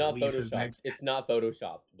 No, it's not Photoshopped. It's not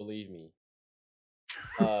Photoshopped. Believe me.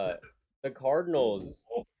 The Cardinals,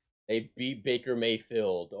 they beat Baker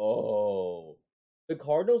Mayfield. Oh. The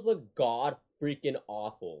Cardinals look god freaking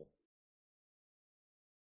awful.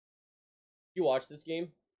 You watch this game?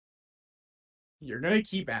 You're gonna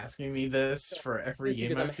keep asking me this for every game.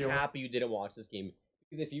 Because I'm happy you didn't watch this game.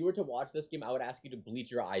 Because if you were to watch this game, I would ask you to bleach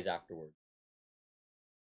your eyes afterwards.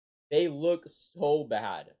 They look so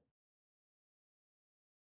bad.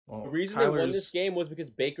 Well, the reason they won this game was because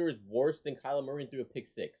Baker is worse than Kyler Murray and threw a pick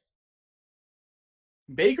 6.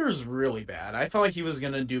 Baker's really bad. I thought he was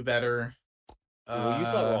gonna do better. Well, you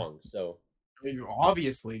thought wrong, so.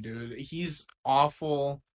 Obviously, dude. He's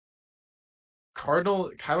awful.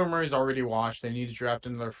 Kyler Murray's already washed. They need to draft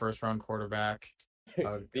another first-round quarterback. They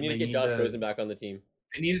need to get Josh Rosen back on the team.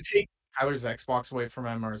 They need to take Kyler's Xbox away from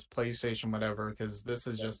him or his PlayStation, whatever, because this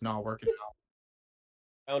is just not working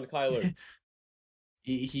out. Found Kyler.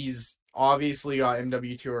 He's obviously got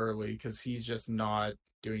MW2 early because he's just not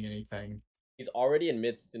doing anything. He's already in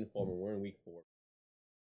mid-season form, and we're in week 4.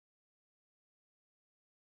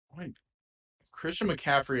 Wait, Christian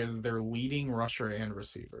McCaffrey is their leading rusher and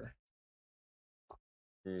receiver.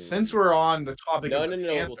 Since we're on the topic of the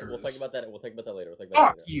Panthers, we'll talk about that. We'll talk about that later.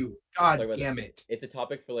 Fuck you! God damn it! It's a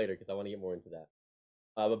topic for later because I want to get more into that.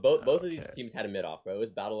 But both of these teams had a mid off, bro. It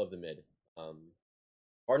was battle of the mid.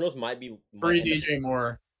 Cardinals might free DJ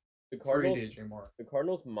Moore. The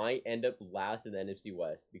Cardinals might end up last in the NFC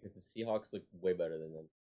West because the Seahawks look way better than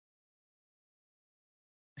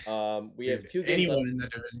them. We have 2 games. Anyone in the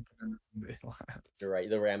division can end up last. You're right.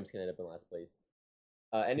 The Rams can end up in last place.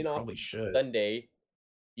 Ending off Sunday.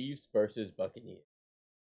 Chiefs versus Buccaneers.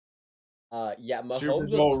 Yeah, Mahomes Super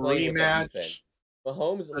Bowl was playing rematch. With defense.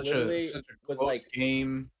 Mahomes literally was like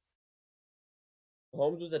game.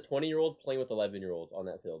 Mahomes was a 20-year-old playing with 11-year-olds on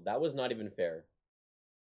that field. That was not even fair.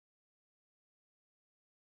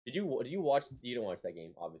 Did you watch? You didn't watch that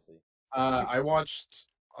game, obviously. I watched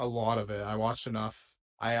a lot of it. I watched enough.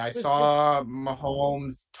 I saw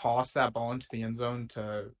Mahomes toss that ball into the end zone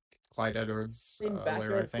to Clyde Edwards,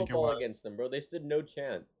 I think it was. Against them, bro. They stood no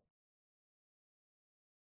chance.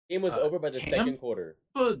 Game was over by the second quarter.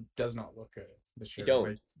 Does not look good this year. Don't.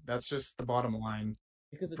 Right? That's just the bottom line.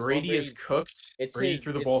 Because Brady is cooked. Brady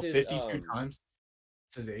threw the ball 52 times.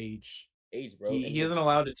 It's his age. Bro. He isn't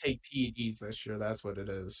allowed to take PEDs this year. That's what it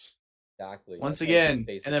is. Exactly. Once again,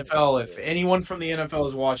 NFL, if anyone from the NFL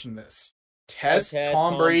is watching this, test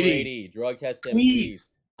Tom Brady. Drug test him, please.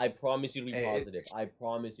 I promise you it'll be positive. I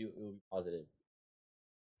promise you it will be positive.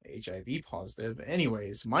 HIV positive.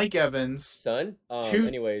 Anyways, Mike Evans. Son?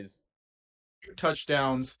 2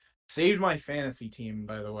 touchdowns. Saved my fantasy team,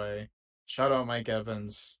 by the way. Shout out Mike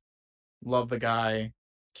Evans. Love the guy.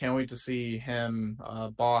 Can't wait to see him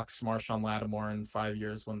box Marshawn Lattimore in 5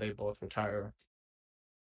 years when they both retire.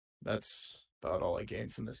 That's about all I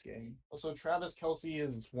gained from this game. Also, Travis Kelce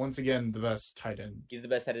is once again the best tight end. He's the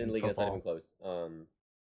best tight end in the league, and it's not even close.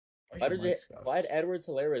 Clyde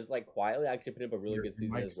Edwards-Helaire is like quietly actually putting up a really good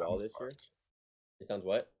season as well this year. It sounds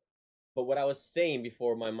what? But what I was saying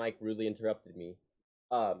before my mic rudely interrupted me,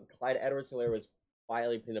 Clyde Edwards-Helaire was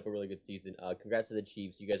quietly putting up a really good season. Congrats to the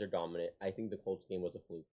Chiefs. You guys are dominant. I think the Colts game was a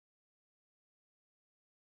fluke.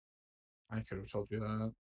 I could have told you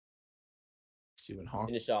that. Stephen Hawking.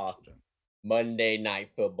 Finish off. Monday Night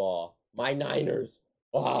Football. My Niners.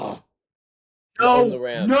 Ah. No, the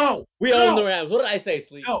Rams. No, we own the Rams. What did I say,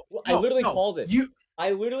 Sleep? No, I literally called it.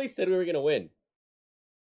 I literally said we were gonna win.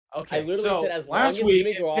 Okay, I literally said as long as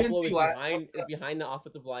Jimmy Garoppolo is behind the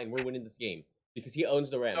offensive line, we're winning this game because he owns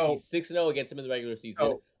the Rams. He's 6-0 against him in the regular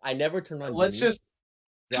season. I never turned on. Let's Jimmy. just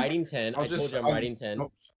riding 10. I told you I'm riding 10.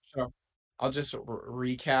 I'll just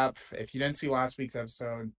recap. If you didn't see last week's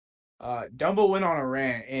episode, Dumbo went on a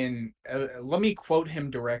rant, and let me quote him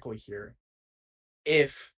directly here.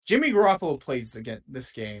 If Jimmy Garoppolo plays again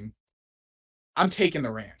this game, I'm taking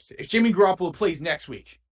the Rams. If Jimmy Garoppolo plays next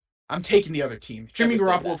week, I'm taking the other team. If Jimmy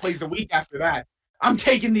Garoppolo plays the week after that, I'm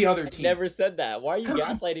taking the other team. Never said that. Why are you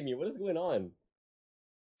gaslighting me? What is going on?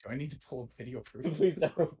 Do I need to pull up video proof? Please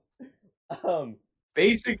don't.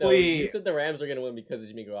 Basically, you said the Rams are going to win because of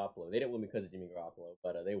Jimmy Garoppolo. They didn't win because of Jimmy Garoppolo,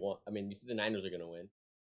 but they won. I mean, you said the Niners are going to win,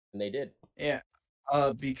 and they did. Yeah.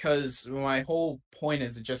 Because my whole point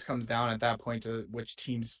is it just comes down at that point to which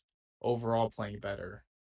team's overall playing better.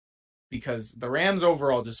 Because the Rams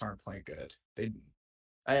overall just aren't playing good.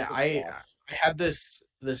 I had this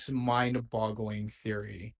mind-boggling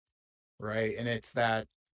theory, right? And it's that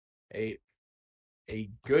a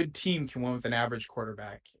good team can win with an average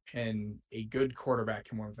quarterback, and a good quarterback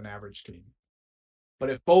can win with an average team. But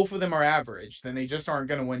if both of them are average, then they just aren't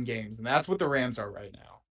going to win games, and that's what the Rams are right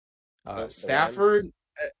now. Stafford,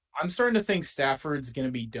 I'm starting to think Stafford's going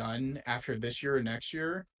to be done after this year or next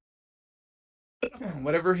year.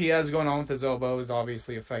 Whatever he has going on with his elbow is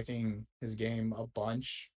obviously affecting his game a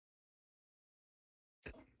bunch.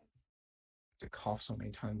 To cough so many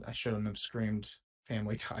times, I shouldn't have screamed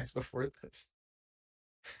Family Ties before this.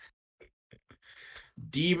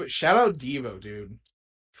 Debo, shout out Debo, dude.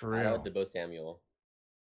 For real. Shout out Debo Samuel.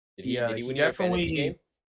 Did he win definitely, your fantasy game?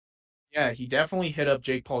 Yeah, he definitely hit up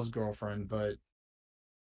Jake Paul's girlfriend, but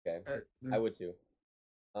okay, I would too.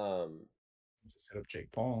 Just hit up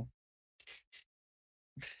Jake Paul.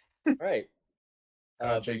 All right.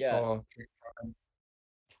 Jake Paul.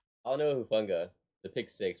 I'll know Hufunga, the pick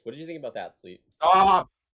 6. What did you think about that, Sleep? Stop!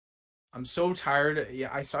 I'm so tired. Yeah,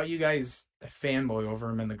 I saw you guys fanboy over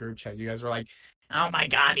him in the group chat. You guys were like, "Oh my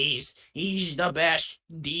God, he's the best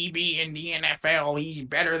DB in the NFL. He's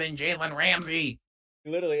better than Jalen Ramsey." He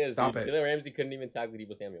literally is. Stop it. Jalen Ramsey couldn't even tackle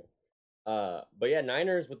Debo Samuel. But yeah,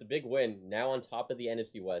 Niners with the big win, now on top of the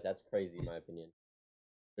NFC West. That's crazy, in my opinion.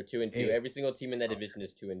 They're 2-2. Every single team in that division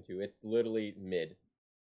is 2-2. It's literally mid.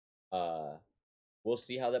 We'll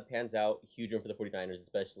see how that pans out. Huge win for the 49ers,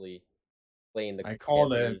 especially playing the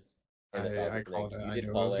Panthers and the Falcons. I called it. You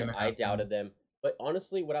did call it. I doubted them. But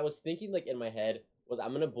honestly, what I was thinking like in my head was I'm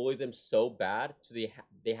going to bully them so bad so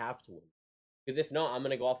they have to win. Because if not, I'm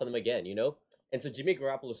going to go off on them again, you know? And so Jimmy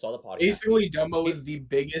Garoppolo saw the podcast. Basically, Dumbo is the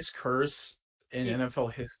biggest curse in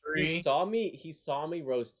NFL history. He saw me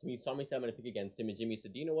roast him. He saw me say I'm gonna pick against him, and Jimmy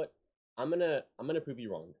said, "Do you know what? I'm gonna prove you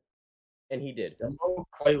wrong," and he did. Dumbo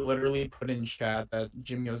quite literally put in chat that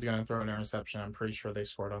Jimmy was gonna throw an interception. I'm pretty sure they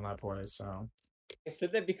scored on that play. So I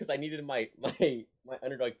said that because I needed my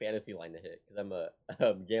underdog fantasy line to hit because I'm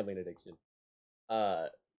a gambling addiction.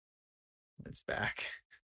 It's back.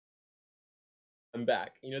 I'm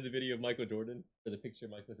back. You know the video of Michael Jordan, or the picture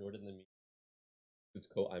of Michael Jordan, and this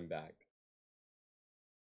quote, "I'm back."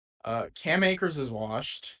 Cam Akers is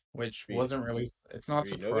washed, which wasn't really. It's not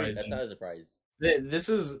surprising. That's not a surprise. This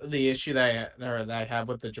is the issue that I have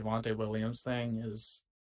with the Javonte Williams thing. Is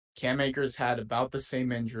Cam Akers had about the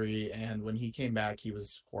same injury, and when he came back, he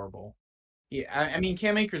was horrible. I mean,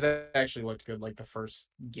 Cam Akers actually looked good like the first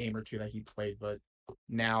game or two that he played, but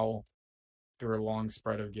now through a long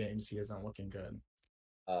spread of games, he isn't looking good.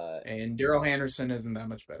 And Darrell Henderson isn't that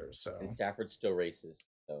much better. So and Stafford's still racist.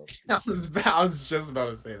 So I was just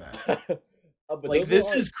about to say that. Like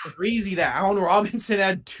this is crazy that Allen Robinson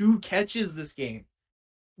had 2 catches this game.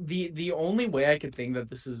 The only way I could think that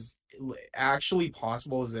this is actually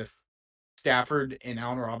possible is if Stafford and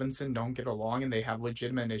Allen Robinson don't get along and they have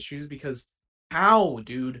legitimate issues. Because how,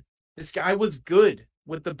 dude? This guy was good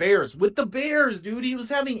with the Bears. With the Bears, dude. He was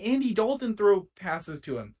having Andy Dalton throw passes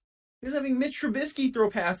to him. He was having Mitch Trubisky throw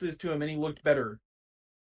passes to him, and he looked better.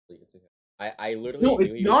 It's okay. I literally No,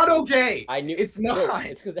 it's not okay. I knew it's not. No,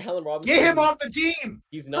 it's because Allen Robinson. Get him off the team.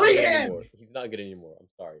 He's not Free good him. anymore. He's not good anymore. I'm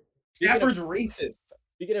sorry. Stafford's racist.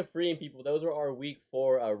 Speaking of freeing people, those are our week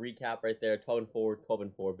 4 recap right there. 12-4,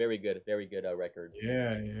 12-4. Very good record.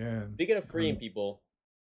 Yeah. Speaking of freeing people,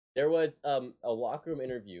 there was a locker room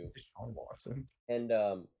interview. Deshaun Watson. And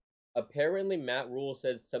apparently Matt Rule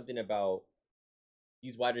said something about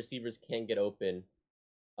these wide receivers can't get open.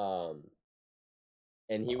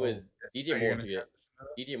 And he was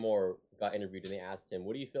DJ Moore got interviewed and they asked him,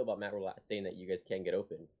 "What do you feel about Matt Rule saying that you guys can't get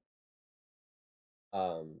open?"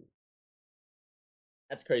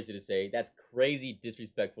 That's crazy to say. That's crazy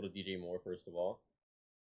disrespectful to DJ Moore, first of all.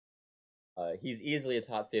 He's easily a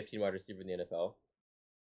top 15 wide receiver in the NFL.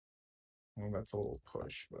 Well, that's a little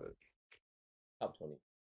push, but top 20.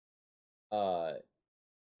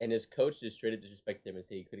 And his coach just straight up disrespected him and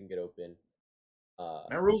said he couldn't get open.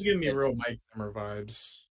 Matt Rule's giving me real Mike Zimmer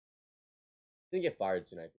vibes. He's gonna get fired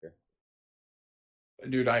soon, I fear.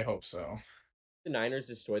 Dude, I hope so. The Niners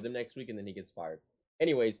destroy them next week, and then he gets fired.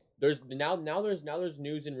 Anyways, there's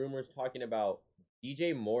news and rumors talking about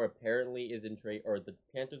DJ Moore apparently is in trade, or the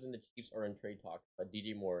Panthers and the Chiefs are in trade talks about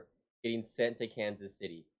DJ Moore getting sent to Kansas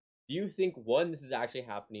City. Do you think, 1, this is actually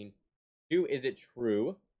happening? 2, is it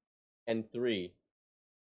true? And 3,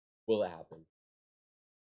 will it happen?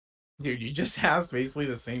 Dude, you just asked basically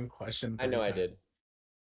the same question. I know I did.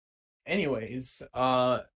 Anyways,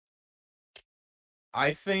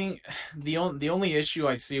 I think the only issue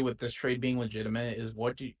I see with this trade being legitimate is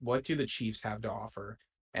what do the Chiefs have to offer?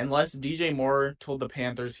 Unless DJ Moore told the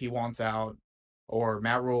Panthers he wants out, or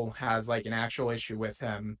Matt Rule has like an actual issue with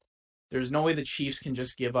him, there's no way the Chiefs can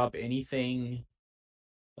just give up anything.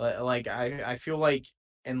 Like I feel like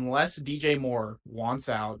unless DJ Moore wants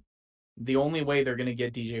out, the only way they're gonna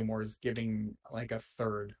get DJ Moore is giving like a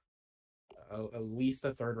third, at least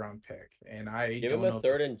a 3rd round pick. And I give him a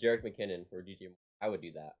 3rd and Jerick McKinnon for DJ Moore. I would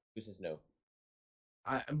do that. Who says no?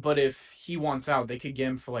 But if he wants out, they could get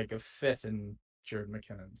him for like a 5th and Jerick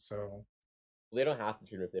McKinnon. So well, they don't have to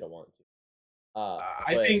trade him if they don't want to.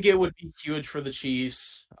 I think it would be huge for the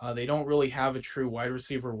Chiefs. They don't really have a true wide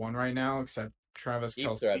receiver 1 right now, except Travis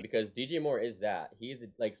Kelce. Threat, because DJ Moore is that. He is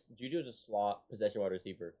like Juju is a slot possession wide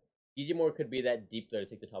receiver. DJ Moore could be that deep threat to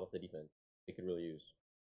take the top of the defense. They could really use.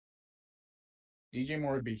 DJ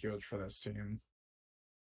Moore would be huge for this team.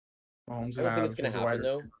 Mahomes I don't think it's gonna happen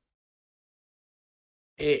though.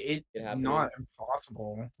 It's not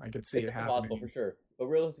impossible. I could see it happening. Possible for sure. But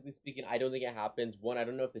realistically speaking, I don't think it happens. 1, I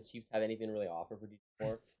don't know if the Chiefs have anything to really offer for DJ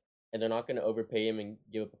Moore. And they're not going to overpay him and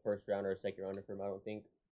give up a 1st round or a 2nd rounder for him, I don't think.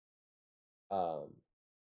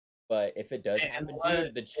 But if it does happen,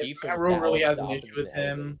 the Chiefs if really has an issue with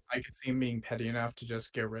him, I could see him being petty enough to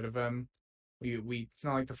just get rid of him. It's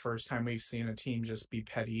not like the first time we've seen a team just be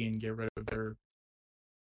petty and get rid of their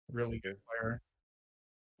really good player.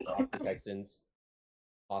 Off the Texans.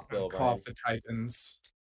 Off the Titans.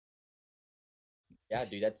 Yeah,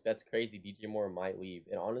 dude, that's crazy. DJ Moore might leave,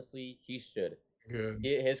 and honestly, he should. Good.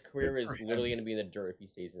 His career is literally going to be in the dirt if he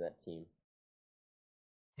stays in that team.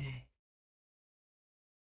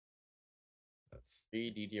 That's free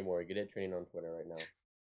DJ Moore. Get it training on Twitter right now.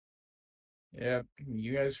 Yeah,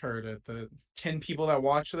 you guys heard it. The 10 people that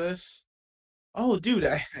watch this. Oh, dude,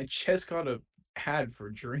 I just got a ad for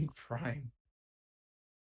Drink Prime.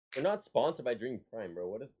 We're not sponsored by Drink Prime, bro.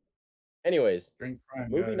 What is? Anyways, Drink Prime.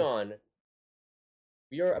 Moving on.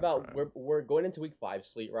 We're going into week 5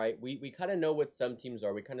 slate, right? We kind of know what some teams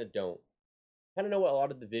are. We kind of don't. Kind of know what a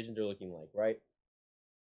lot of divisions are looking like, right?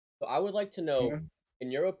 So I would like to know,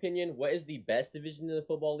 in your opinion, what is the best division in the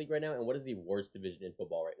football league right now, and what is the worst division in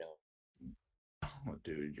football right now? Oh,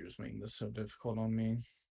 dude, you're just making this so difficult on me.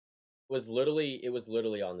 It was literally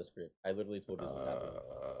on the script. I literally told you this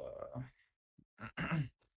happened.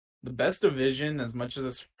 The best division, as much as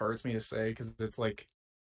this hurts me to say, because it's like,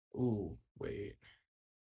 ooh, wait.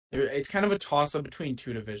 It's kind of a toss-up between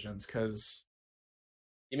 2 divisions, because...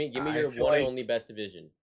 Give me your one and only best division.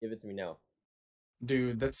 Give it to me now.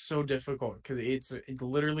 Dude, that's so difficult, because it's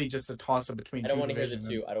literally just a toss-up between 2 divisions. I don't want to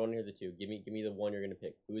hear the 2. I don't want to hear the 2. Give me the one you're going to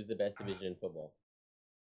pick. Who is the best division in football?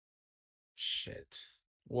 Shit.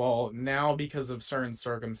 Well, now, because of certain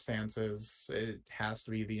circumstances, it has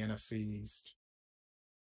to be the NFC East.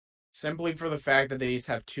 Simply for the fact that they just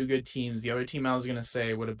have 2 good teams. The other team I was going to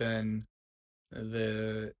say would have been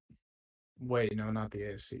the... Wait, no, not the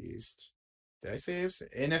AFC East. Did I say AFC?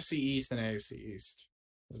 NFC East and AFC East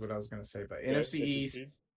is what I was going to say. But yeah, NFC East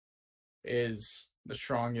is the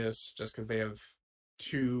strongest just because they have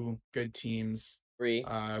 2 good teams. 3.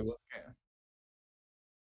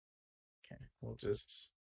 We'll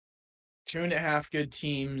just 2.5 good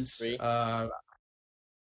teams. 3.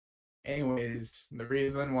 Anyways, the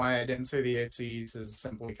reason why I didn't say the AFC East is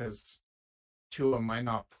simply because Tua might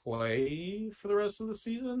not play for the rest of the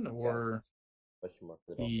season, or Question mark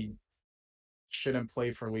for the he Dolphins. shouldn't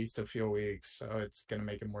play for at least a few weeks, so it's gonna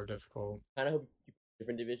make it more difficult. Kind of hope you keep a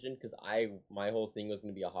different division because my whole thing was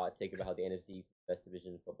going to be a hot take about how the NFC East is the best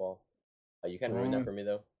division in football. You kind of ruined that for me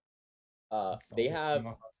though. They have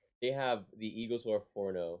the Eagles who are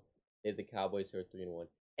 4-0. They have the Cowboys who are 3-1.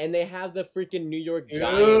 And they have the freaking New York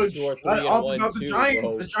Giants who are 3-1 about too, the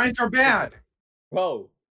Giants. bro. The Giants are bad. Bro,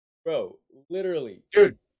 literally.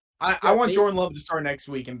 Dude, I Yeah, want Jordan Love to start next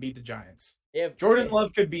week and beat the Giants. Jordan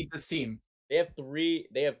Love could beat this team. They have three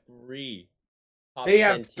top They 10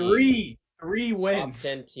 have teams. three wins.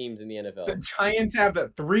 Top 10 teams in the NFL. The Giants have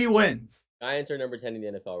 3 wins. Giants are number 10 in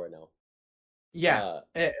the NFL right now. Yeah.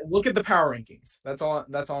 Look at the power rankings. That's all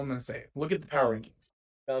I'm gonna say. Look at the power rankings.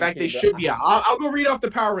 In fact, they should be. I'll go read off the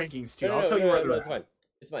power rankings too. I'll tell you where they're at.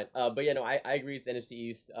 It's fine. But yeah, no, I agree. It's NFC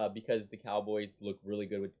East because the Cowboys look really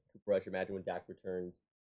good with Cooper Rush. Imagine when Dak returns.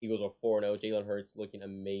 Eagles are 4-0. Jalen Hurts looking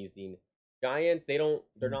amazing. Giants,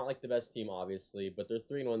 they're not like the best team, obviously, but they're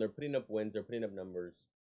 3-1. They're putting up wins. They're putting up numbers,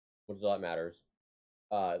 which is all that matters.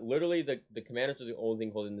 Literally, the Commanders are the only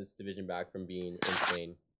thing holding this division back from being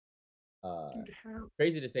insane.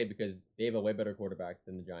 Crazy to say because they have a way better quarterback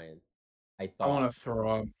than the Giants. I want to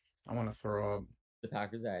throw up. The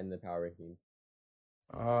Packers are in the power rankings.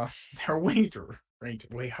 They're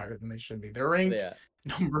ranked way higher than they should be. They're ranked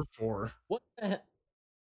number 4. What the heck?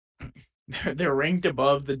 They're ranked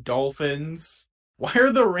above the Dolphins. Why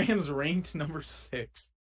are the Rams ranked number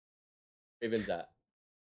 6? Ravens at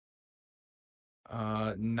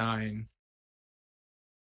 9.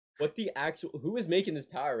 What the actual? Who is making this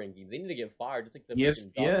power ranking? They need to get fired, just like the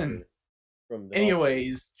ESPN. From the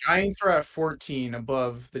Anyways, Giants are at 14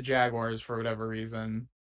 above the Jaguars for whatever reason.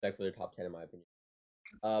 Respect for their top 10 in my opinion.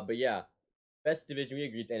 But yeah, best division. We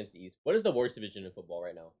agreed the NFC East. What is the worst division in football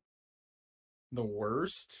right now? The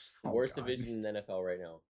worst? Worst division in the NFL right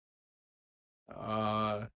now.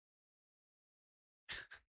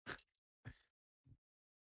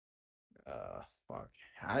 Fuck.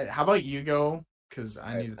 How about you go? Because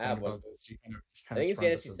I need to think about this. You I think it's the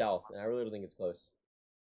NFC South, and I really don't think it's close.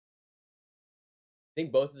 I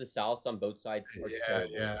think both of the Souths on both sides are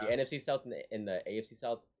terrible. Yeah. The NFC South and the AFC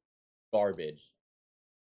South, garbage.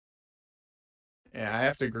 Yeah, I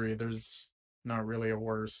have to agree. There's not really a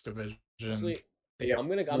worse division. Actually, I'm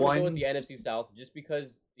gonna go with the NFC South just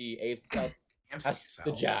because the AFC South has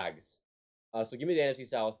the Jags. So give me the NFC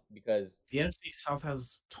South because the NFC South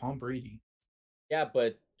has Tom Brady. Yeah,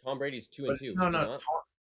 but Tom Brady's 2-2. No.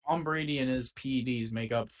 Tom Brady and his PEDs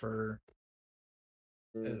make up for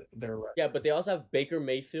their. Yeah, but they also have Baker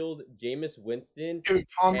Mayfield, Jameis Winston. Dude,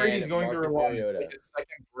 Tom Brady's going through a lot. It's like a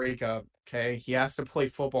second breakup. Okay, he has to play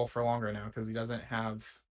football for longer now because he doesn't have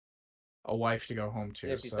a wife to go home to.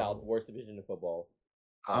 AFC South, worst division of football.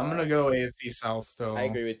 I'm gonna go AFC South still. I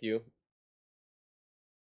agree with you.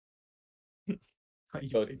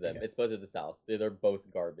 Both of them. It's both of the South. They're both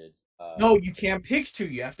garbage. No, you can't pick 2.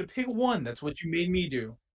 You have to pick 1. That's what you made me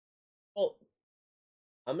do. Well,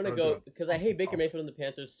 I'm gonna go because I hate Baker Mayfield and the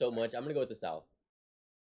Panthers so much. I'm gonna go with the South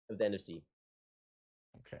of the NFC.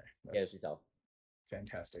 Okay, NFC South.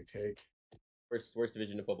 Fantastic take. Worst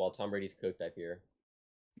division of football. Tom Brady's cooked, I fear.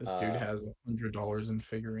 This dude has $100 in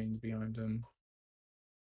figurines behind him.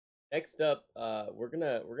 Next up, we're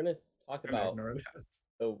gonna talk about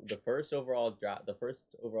the first overall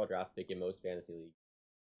draft pick in most fantasy leagues.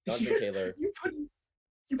 Jonathan Taylor.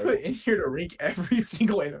 You put in here to rank every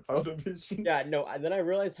single NFL division. Yeah, no. And then I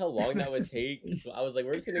realized how long that would take. So I was like,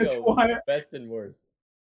 we're just gonna go best and worst.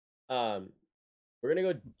 We're gonna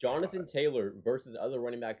go Jonathan Taylor versus other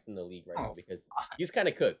running backs in the league right now because he's kind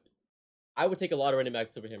of cooked. I would take a lot of running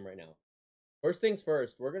backs over him right now. First things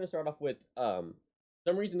first, we're gonna start off with for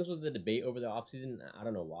some reason this was the debate over the offseason. I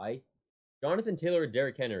don't know why. Jonathan Taylor or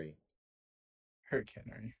Derrick Henry? Derrick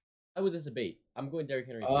Henry. Why was this debate? I'm going Derrick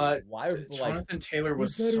Henry. Why are people Jonathan Taylor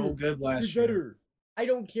was so good last year? I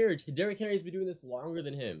don't care. Derrick Henry's been doing this longer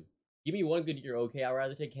than him. Give me 1 good year, okay? I'd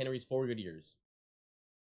rather take Henry's 4 good years.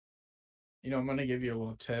 I'm gonna give you a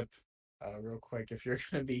little tip, real quick. If you're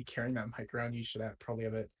gonna be carrying that mic around, you should probably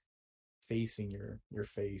have it facing your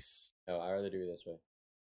face. No, I'd rather do it this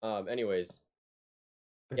way. Anyways.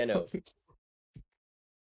 Yeah, no.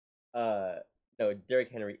 No, Derrick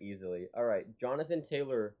Henry easily. All right, Jonathan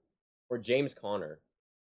Taylor or James Conner.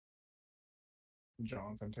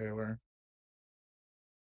 Jonathan Taylor.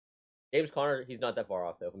 James Conner, he's not that far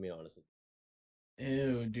off though. If I'm being honest with you.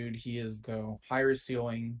 Ew, dude, he is though. Higher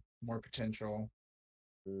ceiling, more potential.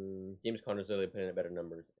 James Conner's literally putting in better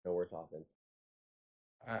numbers, no worse offense.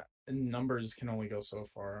 Numbers can only go so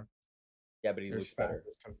far. Yeah, but he looks better.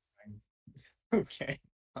 Okay,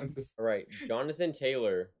 I'm just. All right, Jonathan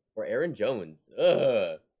Taylor or Aaron Jones.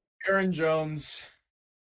 Ugh. Aaron Jones.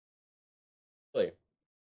 Really?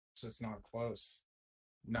 It's just not close.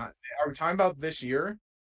 Not. Are we talking about this year?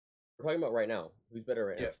 We're talking about right now. Who's better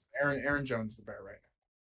right now? Yes, Aaron Jones is better right now.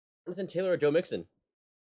 Jonathan Taylor or Joe Mixon?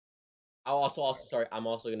 I'm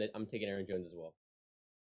taking Aaron Jones as well.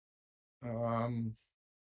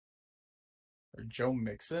 Or Joe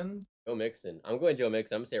Mixon. Joe Mixon. I'm going Joe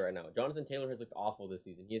Mixon. I'm gonna say it right now. Jonathan Taylor has looked awful this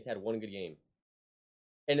season. He has had one good game,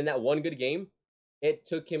 and in that one good game, it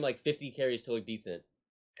took him like 50 carries to look decent.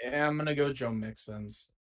 Yeah, I'm gonna go Joe Mixon's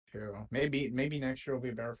too. Maybe next year will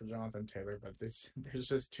be better for Jonathan Taylor, but there's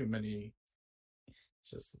just too many.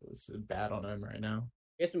 It's bad on him right now.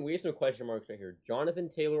 We have some question marks right here. Jonathan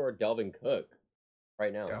Taylor or Dalvin Cook,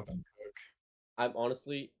 right now. Dalvin Cook.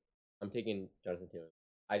 I'm taking Jonathan Taylor.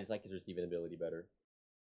 I just like his receiving ability better.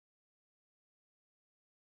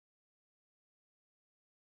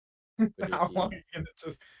 How long are you gonna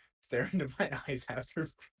just stare into my eyes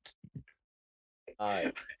after?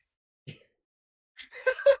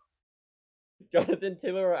 Jonathan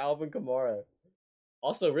Taylor or Alvin Kamara?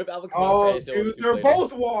 Also, rip Alvin Kamara. Oh, dude, they're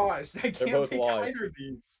both washed. I can't pick either of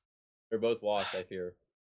these. They're both washed, I fear.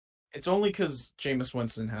 It's only because Jameis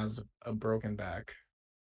Winston has a broken back.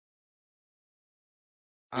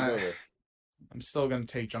 I'm still gonna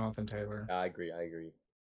take Jonathan Taylor. I agree.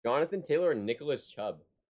 Jonathan Taylor or Nicholas Chubb?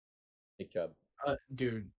 Nick Chubb.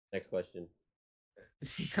 Dude. Next question.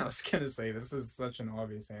 I was gonna say this is such an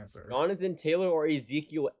obvious answer. Jonathan Taylor or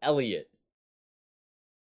Ezekiel Elliott?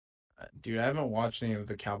 Dude, I haven't watched any of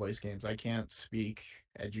the Cowboys games. I can't speak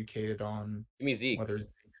educated on whether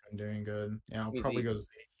Zeke's been doing good. Yeah, I'll probably go Zeke.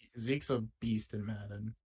 Zeke's a beast in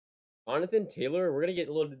Madden. Jonathan Taylor, we're gonna get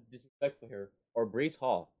a little disrespectful here, or Breece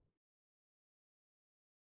Hall.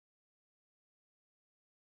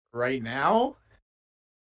 Right now?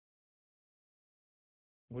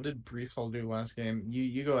 What did Breece Hall do last game?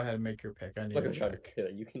 You go ahead and make your pick. I need to check.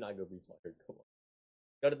 You cannot go Breece Hall. Come on.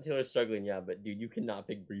 Jonathan Taylor's struggling, yeah, but dude, you cannot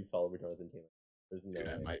pick Breece Hall over Jonathan Taylor. There's no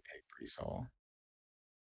way. I might pick Breece Hall.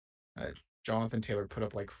 Jonathan Taylor put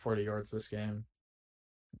up like 40 yards this game.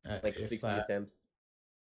 Like 60 attempts.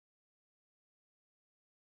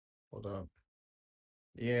 Hold up.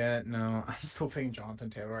 Yeah, no, I'm still picking Jonathan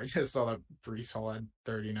Taylor. I just saw that Breece Hall had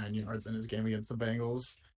 39 yards in his game against the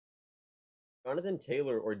Bengals. Jonathan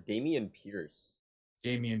Taylor or Dameon Pierce?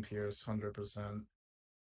 Dameon Pierce, 100%.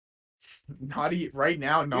 Right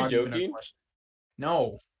now, not even a question.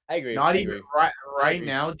 No. I agree. Not even right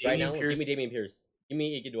now, Dameon Pierce. Give me Dameon Pierce. Give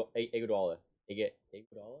me Iguodala. Iguodala?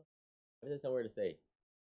 What does that sound weird to say?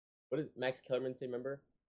 What does Max Kellerman say, remember?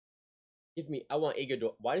 Give me, I want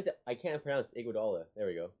Iguodala. Why does it, I can't pronounce Iguodala. There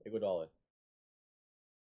we go. Iguodala.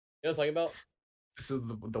 You know what I'm talking about? This is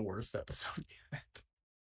the worst episode yet.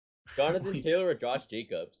 Jonathan Taylor or Josh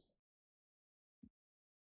Jacobs?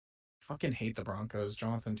 Fucking hate the Broncos.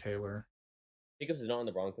 Jonathan Taylor. Jacobs is not on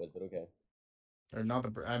the Broncos, but okay. Or not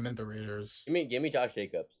I meant the Raiders. Give me Josh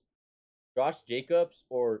Jacobs. Josh Jacobs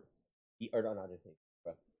or not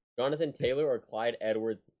Jonathan Taylor or Clyde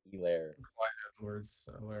Edwards-Helaire? Clyde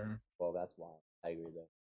Edwards-Helaire. Well, that's wild. I agree though.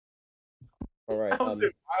 All right. How is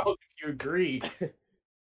it wild if you agree?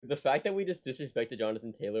 The fact that we just disrespected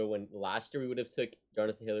Jonathan Taylor when last year we would have took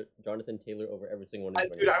Jonathan Taylor over every single one.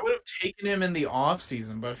 Dude, I would have taken him in the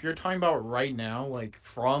offseason, but if you're talking about right now, like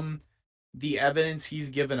from the evidence he's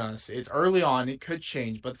given us, it's early on, it could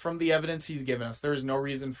change, but from the evidence he's given us, there's no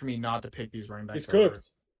reason for me not to pick these running backs. He's cooked.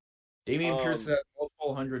 Dameon Pierce has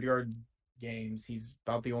multiple 100-yard games. He's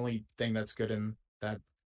about the only thing that's good in that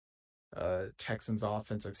Texans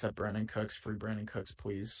offense except Brandon Cooks. Free Brandon Cooks,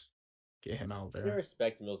 please. Get him out there.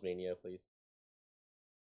 Respect Mills Mania, please.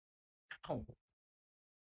 Oh.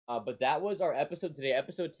 But that was our episode today.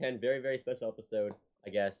 Episode 10, very, very special episode,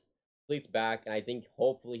 I guess. Fleet's back, and I think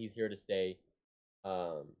hopefully he's here to stay.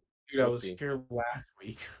 Dude, I was here last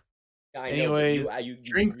week. Yeah, I Anyways, know, you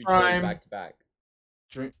drink prime. Back to back.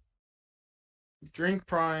 Drink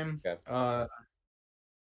prime. Okay.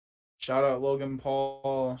 Shout out Logan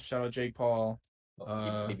Paul. Shout out Jake Paul.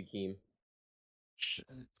 Baby Keem.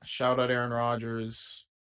 Shout out Aaron Rodgers.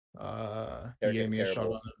 He gave me a shot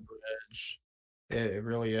on the bridge. It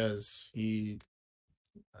really is.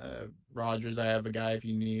 Rodgers, I have a guy if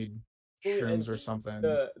you need shrooms or something.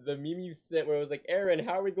 The meme you sent where it was like, Aaron,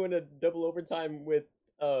 how are we going to double overtime with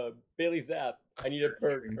Bailey Zapp? I need a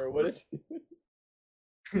perk. Or what is it?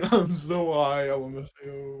 I'm so high,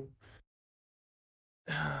 LMFAO.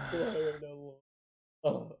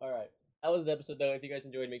 Oh, all right. That was the episode, though. If you guys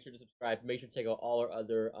enjoyed, make sure to subscribe. Make sure to check out all our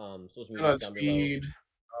other social Shout media out down Speed.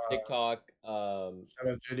 TikTok, Shout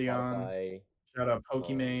out Gideon. Spotify, Shout out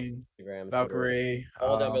Pokimane. Instagram, Twitter, Valkyrie.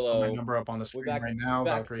 all down Put my below. number up on the We're screen back. right now. We're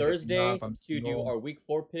back Valkyrie, hit me Thursday up. I'm to do single. our week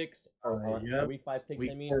 4 picks, or Yep. week 5 picks.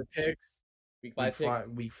 Week I mean, 4 picks. week 5 picks.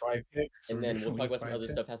 Week 5 picks. And then we'll talk about some week other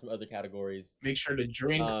 5 stuff. Have some other categories. Make sure to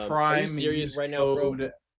drink Are you Prime. serious Use right now, bro?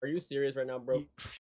 code. Are you serious right now, bro?